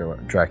Dracula.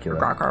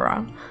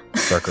 Dracula.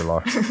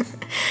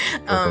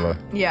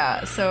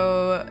 Yeah,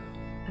 so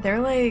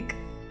they're like,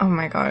 oh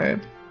my god,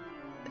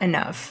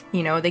 enough.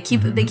 You know, they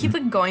keep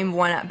like going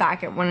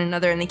back at one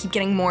another, and they keep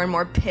getting more and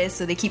more pissed,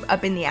 so they keep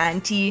upping the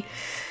ante.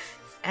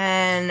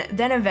 And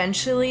then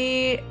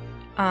eventually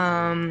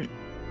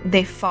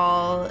they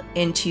fall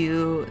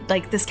into,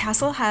 like, this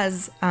castle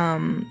has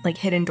like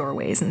hidden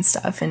doorways and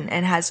stuff, and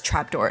has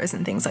trapdoors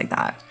and things like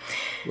that.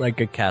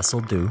 Like a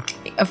castle do.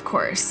 Of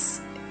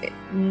course.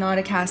 Not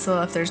a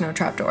castle if there's no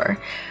trapdoor.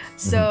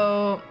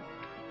 So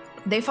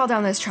they fall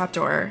down this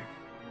trapdoor,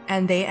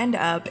 and they end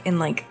up in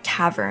like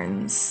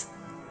caverns.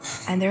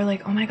 And they're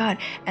like, oh my god.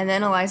 And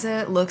then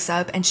Eliza looks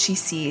up, and she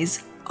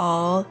sees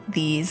all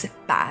these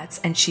bats,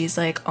 and she's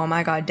like, oh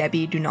my god,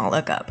 Debbie, do not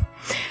look up.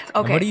 Okay.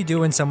 And what do you do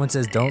when someone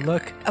says don't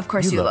look? Of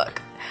course you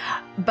look.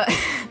 But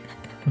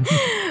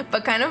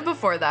but kind of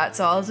before that,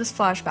 so I'll just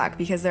flash back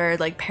because there are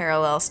like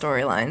parallel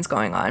storylines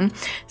going on.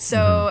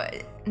 So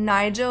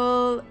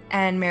Nigel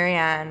and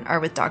Marianne are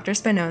with Dr.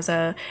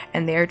 Spinoza,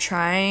 and they're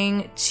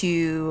trying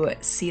to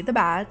see the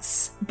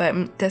bats,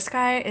 but this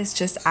guy is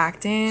just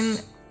acting,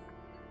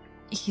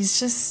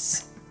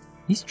 he's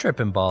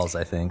tripping balls,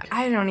 I think.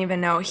 I don't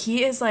even know.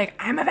 He is like,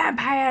 I'm a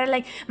vampire,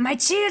 like, my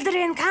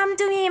children, come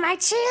to me, my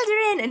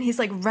children. And he's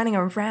like running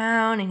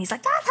around, and he's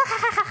like,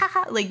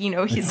 like, you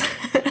know, he's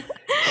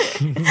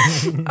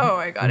oh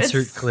my god.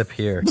 Insert clip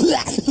here.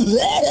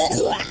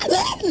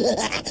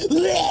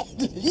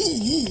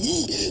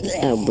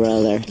 Oh,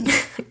 brother.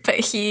 But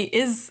he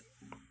is,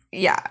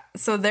 yeah.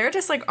 So they're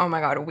just like, oh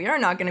my god, we are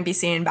not going to be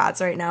seeing bats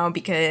right now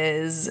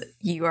because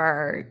you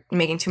are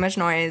making too much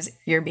noise.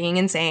 You're being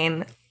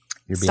insane.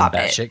 You're being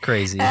batshit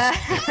crazy.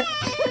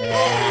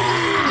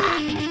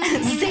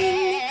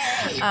 Zing.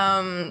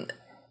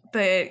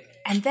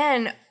 And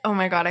then, oh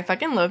my god, I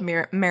fucking love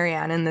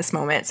Marianne in this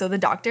moment. So the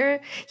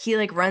doctor, he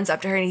like runs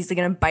up to her, and he's like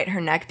gonna bite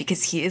her neck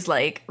because he is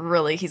like,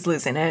 really, he's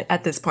losing it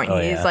at this point.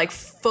 He's like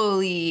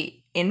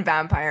fully in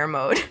vampire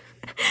mode.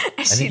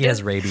 I think he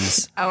has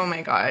rabies. Oh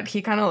my god,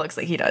 he kind of looks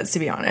like he does, to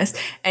be honest.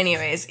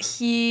 Anyways,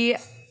 he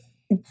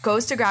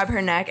goes to grab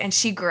her neck, and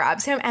she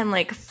grabs him and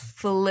like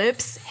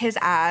flips his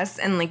ass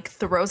and like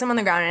throws him on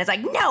the ground, and it's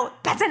like, no,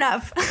 that's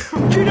enough.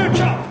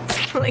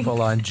 like,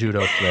 full on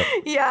judo flip.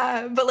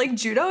 Yeah, but like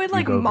judo in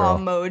like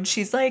mom mode,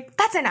 she's like,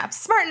 that's enough,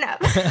 smart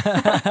enough.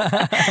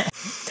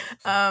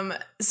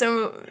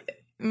 So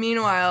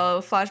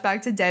meanwhile,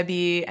 flashback to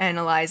Debbie and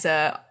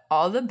Eliza,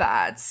 all the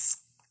bats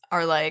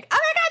are like, oh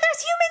my God,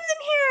 there's humans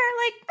in here.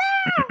 Like,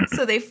 ah!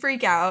 So they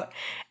freak out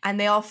and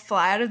they all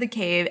fly out of the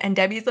cave. And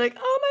Debbie's like,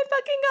 oh my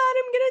fucking God,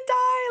 I'm going to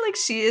die. Like,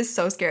 she is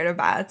so scared of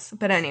bats.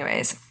 But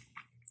anyways,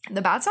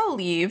 the bats all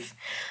leave.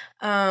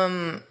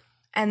 And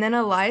then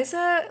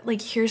Eliza,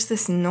 like, hears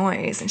this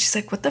noise, and she's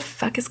like, what the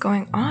fuck is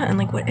going on?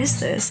 Like, what is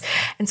this?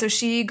 And so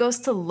she goes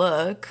to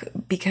look,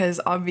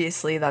 because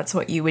obviously that's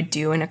what you would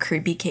do in a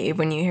creepy cave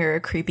when you hear a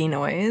creepy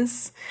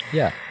noise.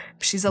 Yeah.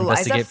 She's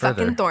Eliza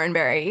fucking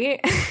Thornberry.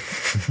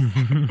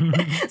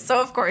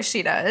 So, of course,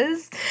 she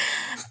does.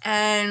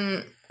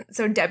 And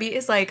so Debbie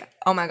is like,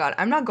 oh my God,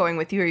 I'm not going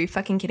with you. Are you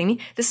fucking kidding me?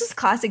 This is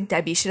classic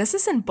Debbie. She does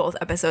this in both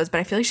episodes, but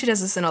I feel like she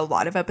does this in a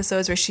lot of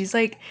episodes where she's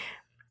like,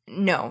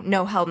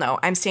 no, hell no.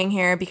 I'm staying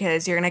here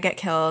because you're going to get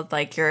killed.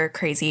 Like, you're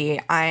crazy.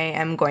 I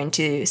am going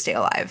to stay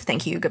alive.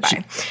 Thank you.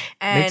 Goodbye.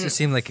 And makes her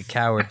seem like a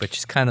coward, but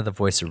she's kind of the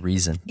voice of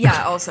reason.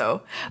 Yeah,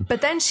 also.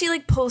 But then she,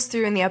 like, pulls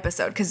through in the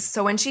episode.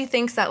 So when she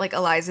thinks that, like,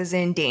 Eliza's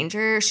in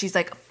danger, she's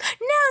like, no,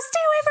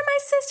 stay away from my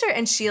sister.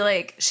 And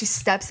she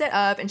steps it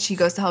up and she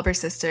goes to help her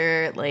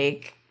sister.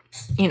 Like,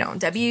 you know,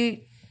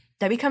 Debbie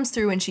comes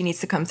through when she needs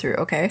to come through,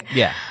 okay?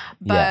 Yeah.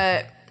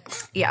 But,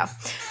 yeah.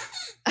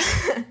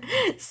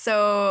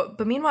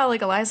 But meanwhile,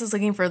 like, Eliza's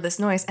looking for this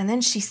noise, and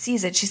then she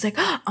sees it. She's like,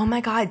 oh my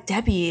God,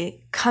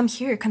 Debbie, come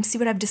here, come see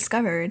what I've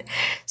discovered.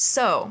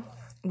 So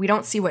we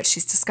don't see what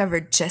she's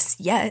discovered just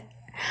yet,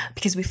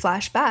 because we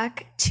flash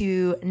back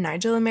to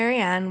Nigel and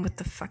Marianne with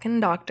the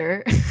fucking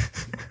doctor,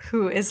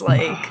 who is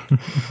like,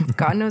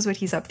 God knows what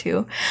he's up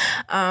to.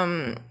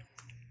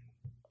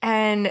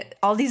 And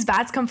all these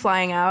bats come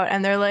flying out,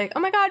 and they're like, oh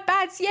my God,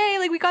 bats, yay,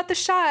 like, we got the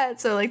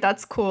shot. So, like,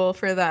 that's cool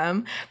for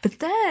them. But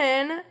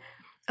then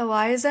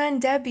Eliza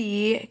and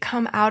Debbie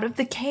come out of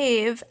the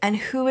cave, and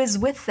who is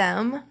with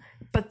them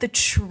but the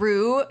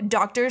true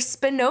Dr.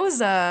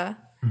 Spinoza?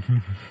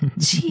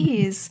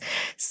 Jeez.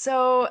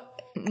 So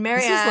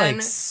Marianne... This is,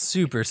 like,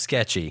 super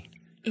sketchy.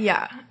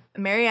 Yeah.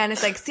 Marianne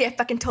is like, see, I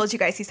fucking told you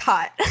guys he's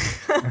hot.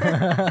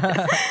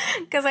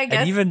 Because I guess...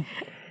 And even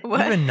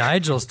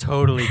Nigel's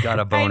totally got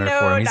a boner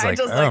for him. He's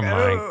Nigel's like, oh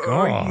my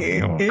God,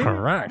 you're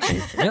correct. He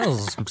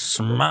is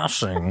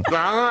smashing.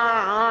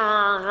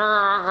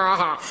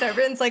 So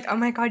everyone's like, oh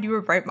my God, you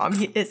were right, Mom.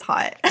 He is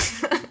hot.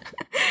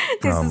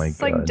 Oh my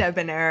God. Like,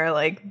 debonair,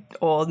 like,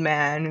 old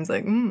man who's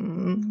like,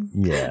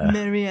 yeah,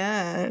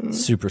 Marianne.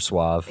 Super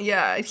suave.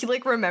 Yeah, he,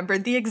 like,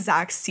 remembered the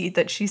exact seat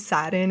that she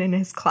sat in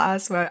his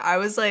class. But I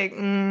was like,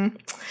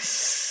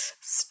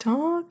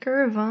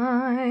 stalker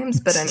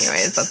vibes. But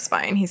anyways, that's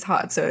fine. He's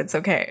hot, so it's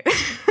okay.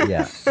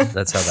 Yeah,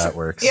 that's how that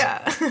works.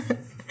 Yeah.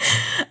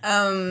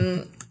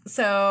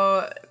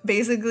 So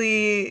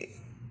basically,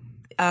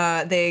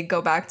 they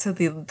go back to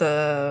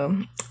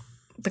the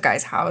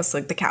guy's house,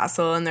 like the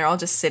castle, and they're all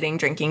just sitting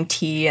drinking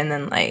tea, and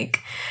then,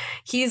 like,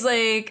 he's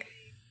like,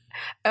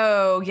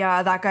 oh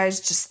yeah, that guy's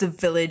just the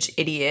village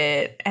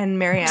idiot, and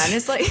Marianne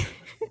is like,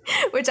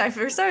 which at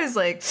first I was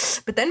like,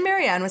 but then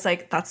Marianne was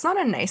like, that's not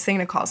a nice thing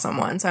to call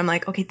someone. So I'm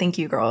like, okay, thank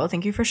you, girl.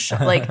 Thank you for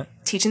like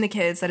teaching the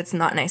kids that it's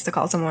not nice to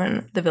call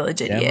someone the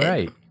village idiot. Damn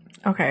right.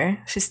 Okay.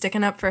 She's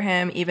sticking up for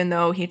him, even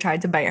though he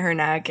tried to bite her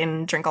neck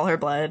and drink all her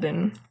blood.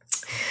 And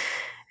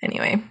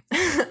anyway,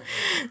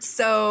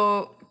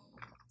 so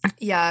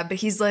yeah, but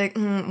he's like,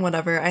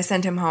 whatever. I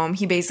sent him home.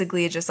 He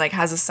basically just, like,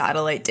 has a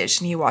satellite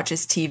dish and he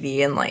watches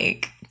TV and,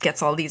 like,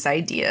 gets all these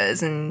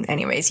ideas. And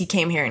anyways, he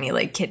came here and he,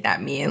 like,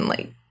 kidnapped me and,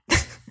 like,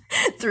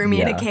 threw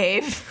me in a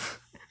cave.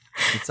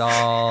 It's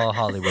all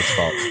Hollywood's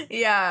fault.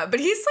 Yeah, but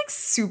he's, like,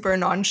 super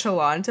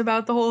nonchalant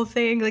about the whole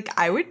thing. Like,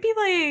 I would be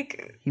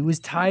like... He was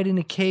tied in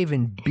a cave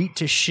and beat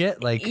to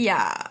shit, like...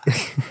 Yeah.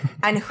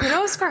 And who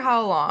knows for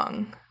how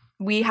long?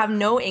 We have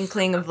no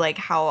inkling of, like,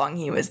 how long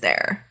he was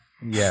there.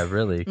 Yeah,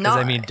 really. Because,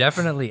 I mean,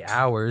 definitely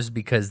hours,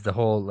 because the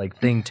whole, like,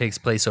 thing takes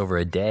place over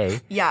a day.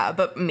 Yeah,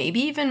 but maybe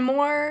even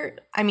more.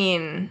 I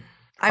mean,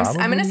 I'm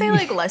going to say,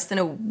 like, less than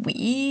a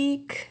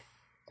week.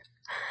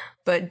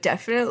 But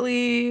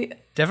definitely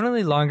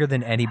longer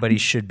than anybody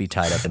should be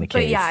tied up in a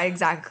cave. But yeah,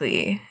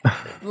 exactly.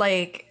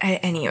 Like,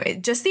 anyway,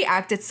 just the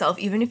act itself,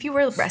 even if you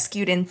were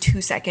rescued in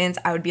 2 seconds,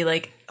 I would be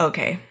like,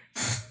 okay,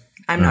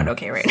 I'm not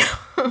okay right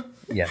now.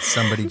 Yeah,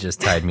 somebody just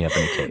tied me up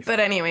in a cave.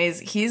 But anyways,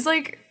 he's,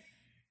 like,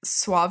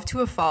 suave to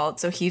a fault,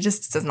 so he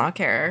just does not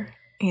care.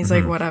 He's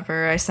like,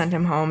 whatever, I sent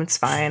him home, it's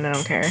fine, I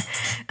don't care.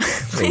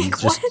 Like,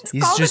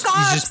 he's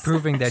just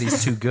proving that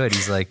he's too good.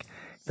 He's like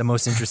the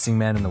most interesting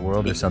man in the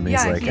world or something.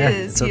 Yeah, he's like,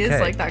 it's okay. He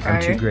is like that guy.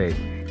 I'm too great.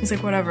 He's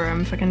like, whatever,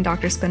 I'm fucking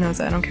Dr.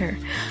 Spinoza, I don't care.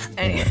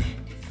 Anyway.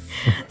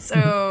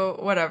 So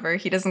whatever,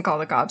 he doesn't call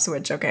the cops,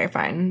 which, okay,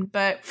 fine.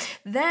 But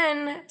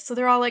then, so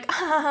they're all like,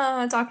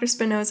 Dr.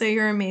 Spinoza,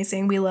 you're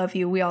amazing, we love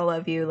you, we all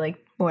love you,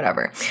 like,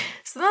 whatever.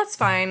 So that's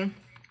fine.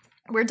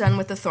 We're done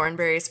with the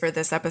Thornberries for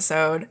this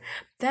episode.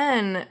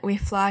 Then we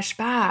flash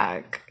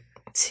back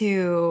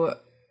to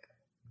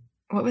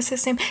what was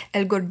his name?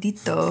 El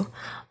Gordito.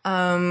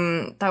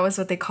 That was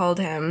what they called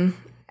him.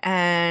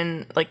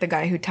 And like the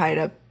guy who tied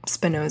up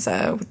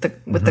Spinoza with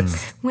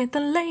the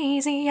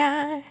lazy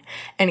eye.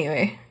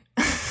 Anyway.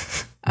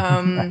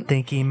 I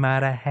think he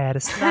might have had a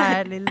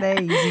slightly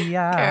lazy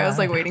eye. Okay, I was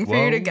like waiting for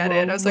you to get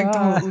it. I was like,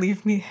 don't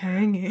leave me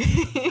hanging.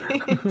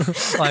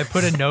 Well, I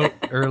put a note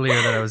earlier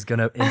that I was going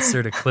to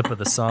insert a clip of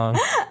the song.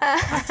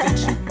 I think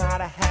she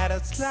might have had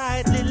a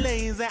slightly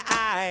lazy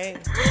eye.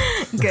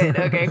 Good.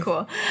 Okay,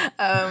 cool.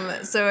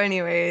 So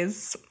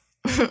anyways...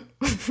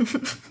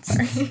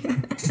 Sorry.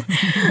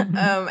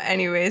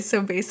 Anyways,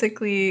 so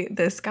basically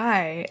this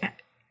guy,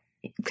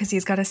 because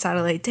he's got a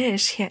satellite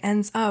dish, he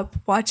ends up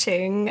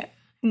watching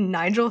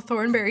Nigel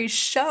Thornberry's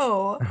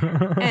show,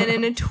 and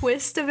in a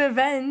twist of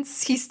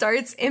events, he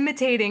starts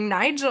imitating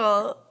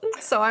Nigel.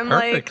 So I'm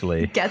like,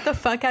 get the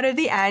fuck out of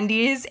the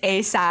Andes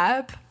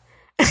ASAP,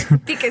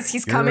 because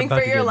he's coming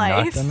for your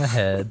life. Knocked on the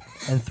head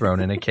and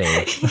thrown in a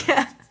cave.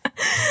 Yeah.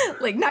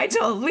 Like,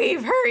 Nigel,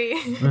 leave, hurry.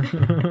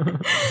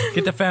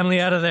 Get the family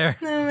out of there.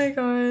 Oh my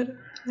god.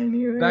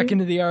 Anyway. Back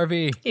into the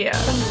RV. Yeah.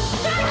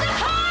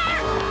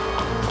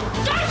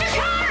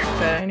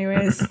 But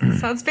anyways,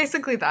 so that's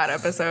basically that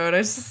episode.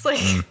 It's just like,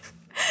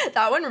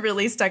 that one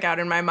really stuck out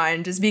in my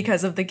mind just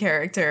because of the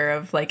character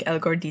of like El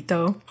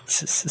Gordito.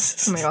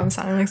 Oh my god, I'm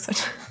sounding like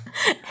such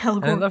El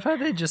Gordito. I love how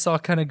they just all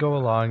kind of go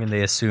along and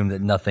they assume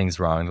that nothing's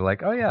wrong. They're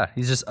like, oh yeah,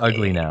 he's just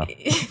ugly now.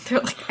 They're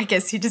like, I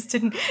guess he just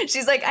didn't.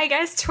 She's like, I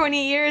guess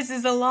 20 years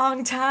is a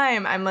long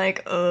time. I'm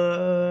like,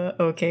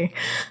 okay.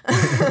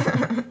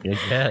 I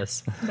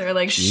guess. They're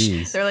like,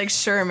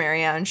 sure,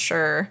 Marianne,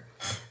 sure.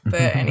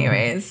 But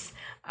anyways.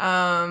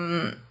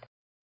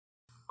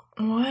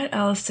 What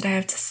else did I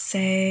have to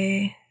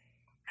say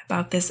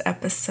about this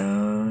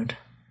episode?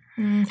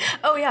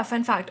 Oh yeah,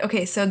 fun fact.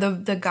 Okay, so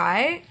the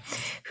guy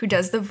who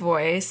does the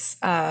voice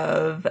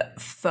of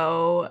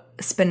Faux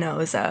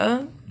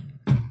Spinoza,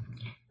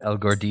 El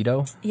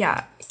Gordito?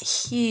 Yeah,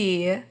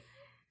 he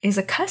is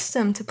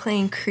accustomed to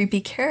playing creepy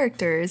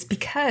characters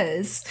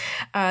because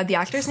the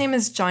actor's name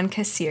is John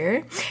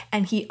Kassir,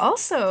 and he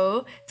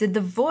also did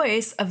the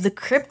voice of the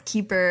Crypt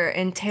Keeper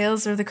in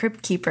Tales of the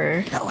Crypt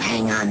Keeper. So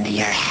hang on to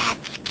your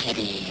hats,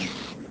 kiddies.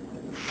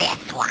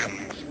 This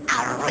one's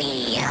a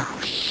real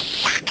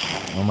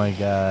shocker. Oh my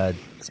god.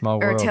 Small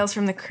world. Or Tales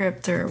from the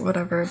Crypt or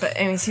whatever. But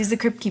anyways, he's the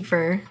Crypt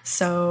Keeper,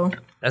 so...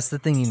 That's the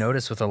thing you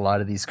notice with a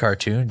lot of these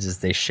cartoons is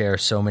they share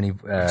so many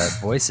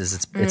voices.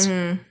 It's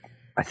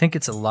I think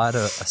it's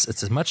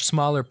a much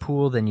smaller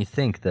pool than you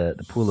think, the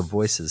pool of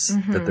voices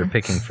that they're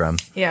picking from.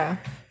 Yeah.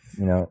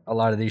 You know, a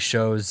lot of these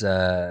shows,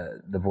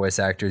 the voice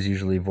actors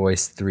usually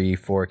voice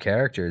 3-4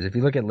 characters. If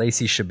you look at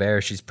Lacey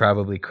Chabert, she's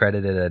probably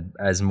credited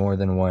as more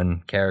than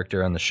one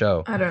character on the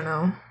show. I don't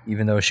know.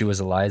 Even though she was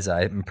Eliza,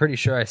 I'm pretty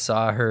sure I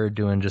saw her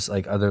doing just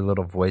like other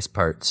little voice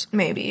parts.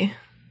 Maybe.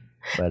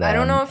 But I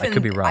don't know if I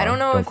could be wrong. I don't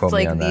know Don't if quote me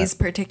like on these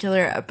that.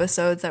 particular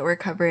episodes that we're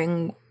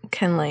covering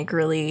can like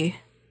really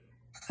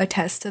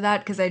attest to that,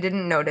 because I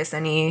didn't notice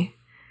any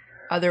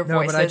other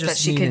voices but I just that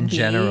she mean could in be.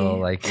 general,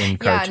 like in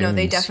cartoons. Yeah, no,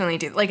 they definitely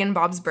do. Like in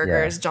Bob's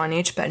Burgers, John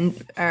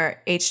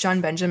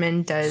John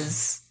Benjamin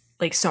does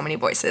like so many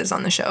voices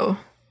on the show.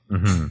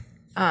 Mm-hmm.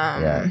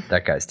 Yeah,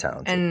 that guy's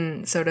talented.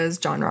 And so does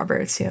John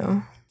Roberts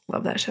too.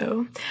 Love that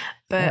show.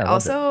 But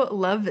also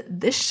love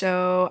this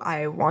show.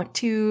 I want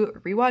to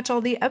rewatch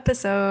all the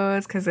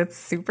episodes because it's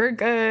super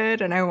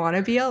good and I want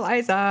to be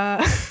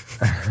Eliza.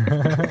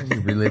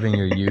 You're reliving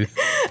your youth.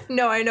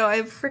 No, I know.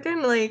 I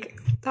freaking like,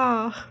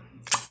 oh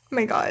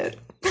my God.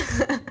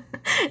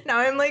 Now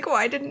I'm like,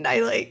 why didn't I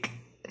like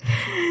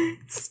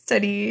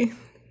study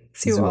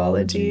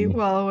zoology?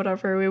 Well,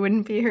 whatever. We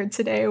wouldn't be here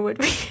today, would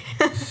we?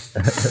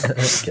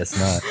 Guess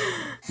not.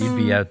 You'd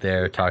be out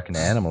there talking to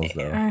animals,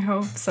 though. I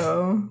hope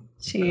so.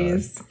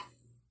 Jeez.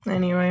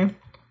 Anyway.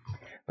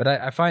 But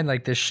I find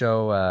like this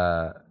show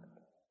a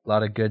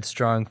lot of good,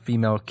 strong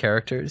female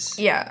characters.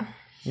 Yeah.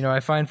 You know, I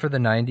find for the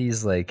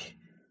 90s, like,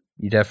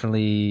 you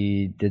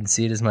definitely didn't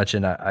see it as much.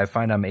 And I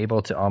find I'm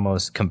able to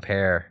almost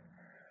compare,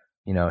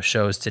 you know,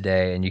 shows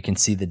today, and you can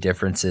see the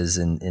differences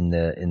in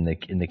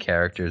the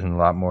characters and a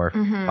lot more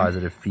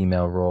positive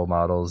female role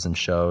models and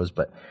shows.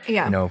 But,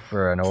 you know,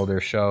 for an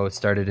older show, it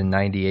started in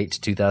 98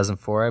 to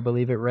 2004, I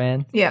believe it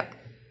ran. Yeah.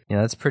 You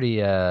know, that's pretty,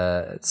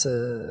 it's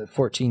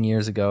 14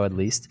 years ago at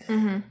least.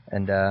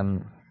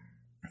 And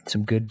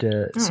some good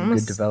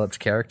developed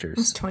characters.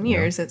 It's 20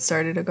 years it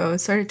started ago. It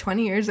started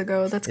 20 years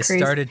ago. That's crazy. It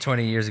started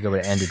 20 years ago, but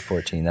it ended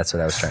 14. That's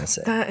what I was trying to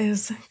say. That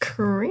is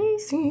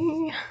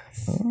crazy.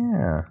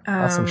 Yeah.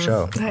 Awesome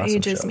show. That awesome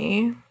ages show.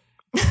 me.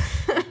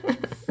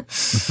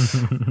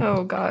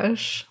 Oh,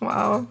 gosh.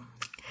 Wow.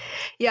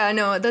 Yeah,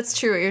 no, that's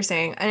true what you're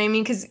saying. And I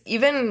mean, because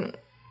even,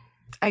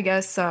 I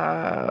guess,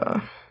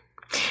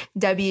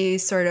 Debbie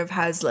sort of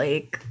has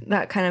like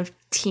that kind of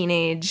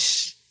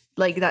teenage,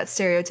 like that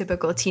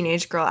stereotypical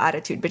teenage girl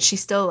attitude, but she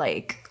still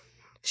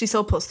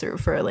pulls through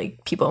for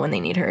like people when they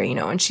need her, you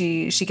know, and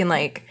she can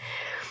like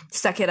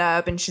suck it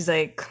up, and she's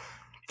like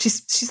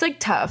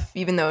tough,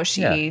 even though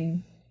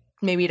she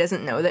maybe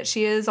doesn't know that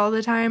she is all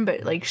the time,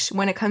 but like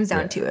when it comes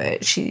down to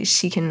it, she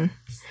can.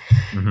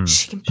 Mm-hmm.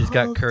 She's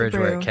got courage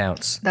where it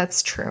counts.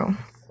 That's true.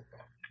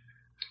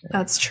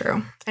 That's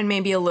true. And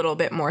maybe a little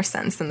bit more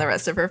sense than the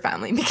rest of her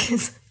family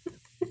because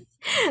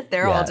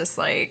they're all just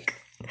like...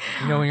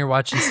 You know when you're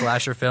watching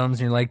slasher films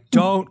and you're like,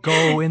 don't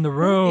go in the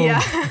room.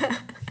 Yeah.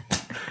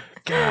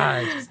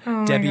 God.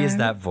 Debbie is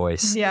that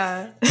voice.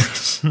 Yeah.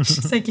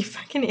 She's like, you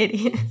fucking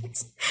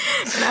idiots.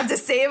 Gonna have to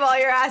save all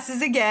your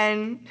asses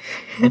again.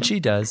 And she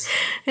does.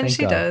 Thank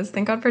God.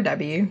 Thank God for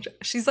Debbie.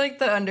 She's like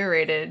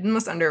the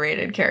most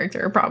underrated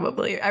character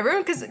probably.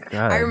 Everyone, because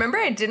I remember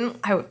I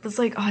was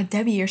like, oh,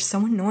 Debbie, you're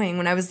so annoying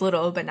when I was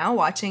little. But now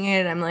watching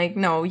it, I'm like,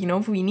 no,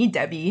 we need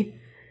Debbie.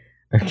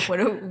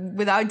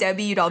 Without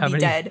Debbie, you'd all be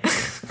dead.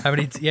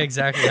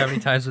 Exactly. How many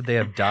times would they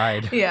have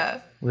died?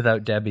 Yeah.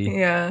 Without Debbie?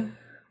 Yeah.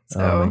 So,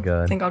 oh my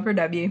God. Thank God for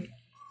Debbie.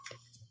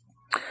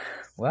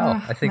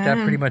 Well, I think that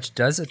pretty much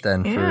does it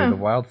then for the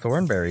Wild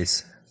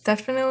Thornberrys.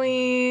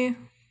 Definitely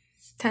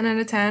 10 out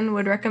of 10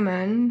 would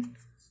recommend.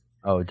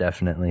 Oh,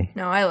 definitely.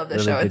 No, I love the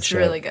show. It's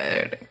really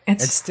good.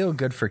 It's still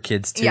good for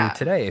kids too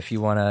today if you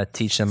want to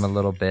teach them a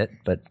little bit.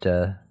 But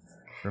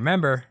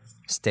remember,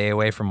 stay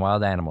away from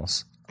wild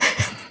animals.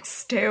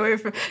 Stay away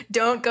from...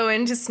 Don't go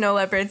into snow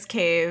leopards'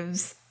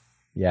 caves.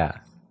 Yeah.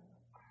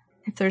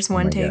 If there's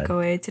one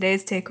takeaway,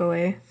 today's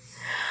takeaway.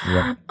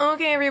 Yep.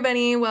 Okay,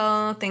 everybody.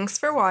 Well, thanks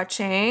for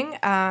watching.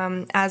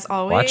 As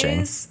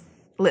always,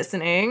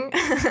 listening.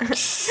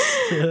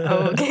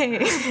 Okay.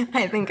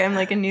 I think I'm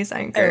like a news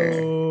anchor.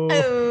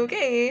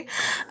 Okay.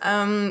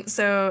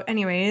 So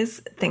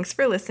anyways, thanks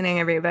for listening,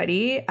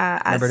 everybody.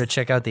 Remember to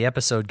check out the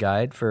episode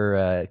guide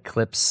for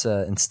clips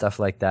and stuff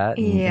like that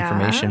and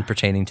information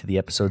pertaining to the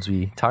episodes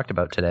we talked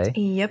about today.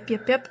 Yep. You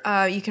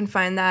can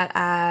find that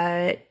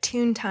at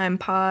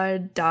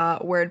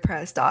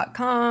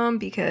toontimepod.wordpress.com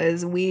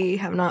because we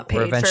have not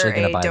paid for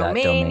a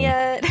domain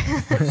yet.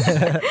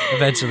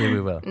 Eventually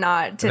we will.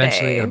 Not today.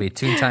 Eventually it'll be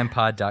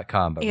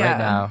toontimepod.com, but right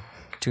now,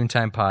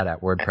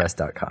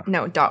 toontimepod@wordpress.com.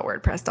 No,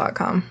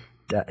 .wordpress.com.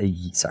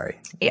 Sorry.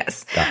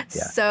 Yes.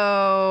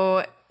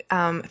 So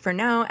for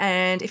now,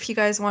 and if you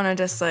guys want to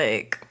just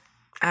like,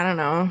 I don't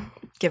know,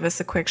 give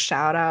us a quick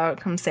shout out,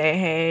 come say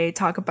hey,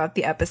 talk about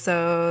the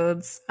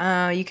episodes,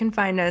 you can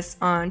find us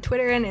on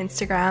Twitter and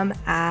Instagram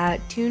at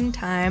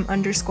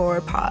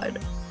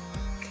toontime_pod.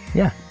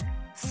 Yeah.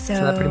 So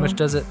that pretty much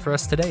does it for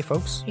us today,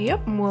 folks.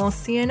 Yep. We'll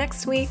see you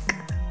next week.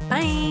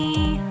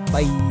 Bye.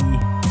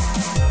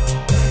 Bye.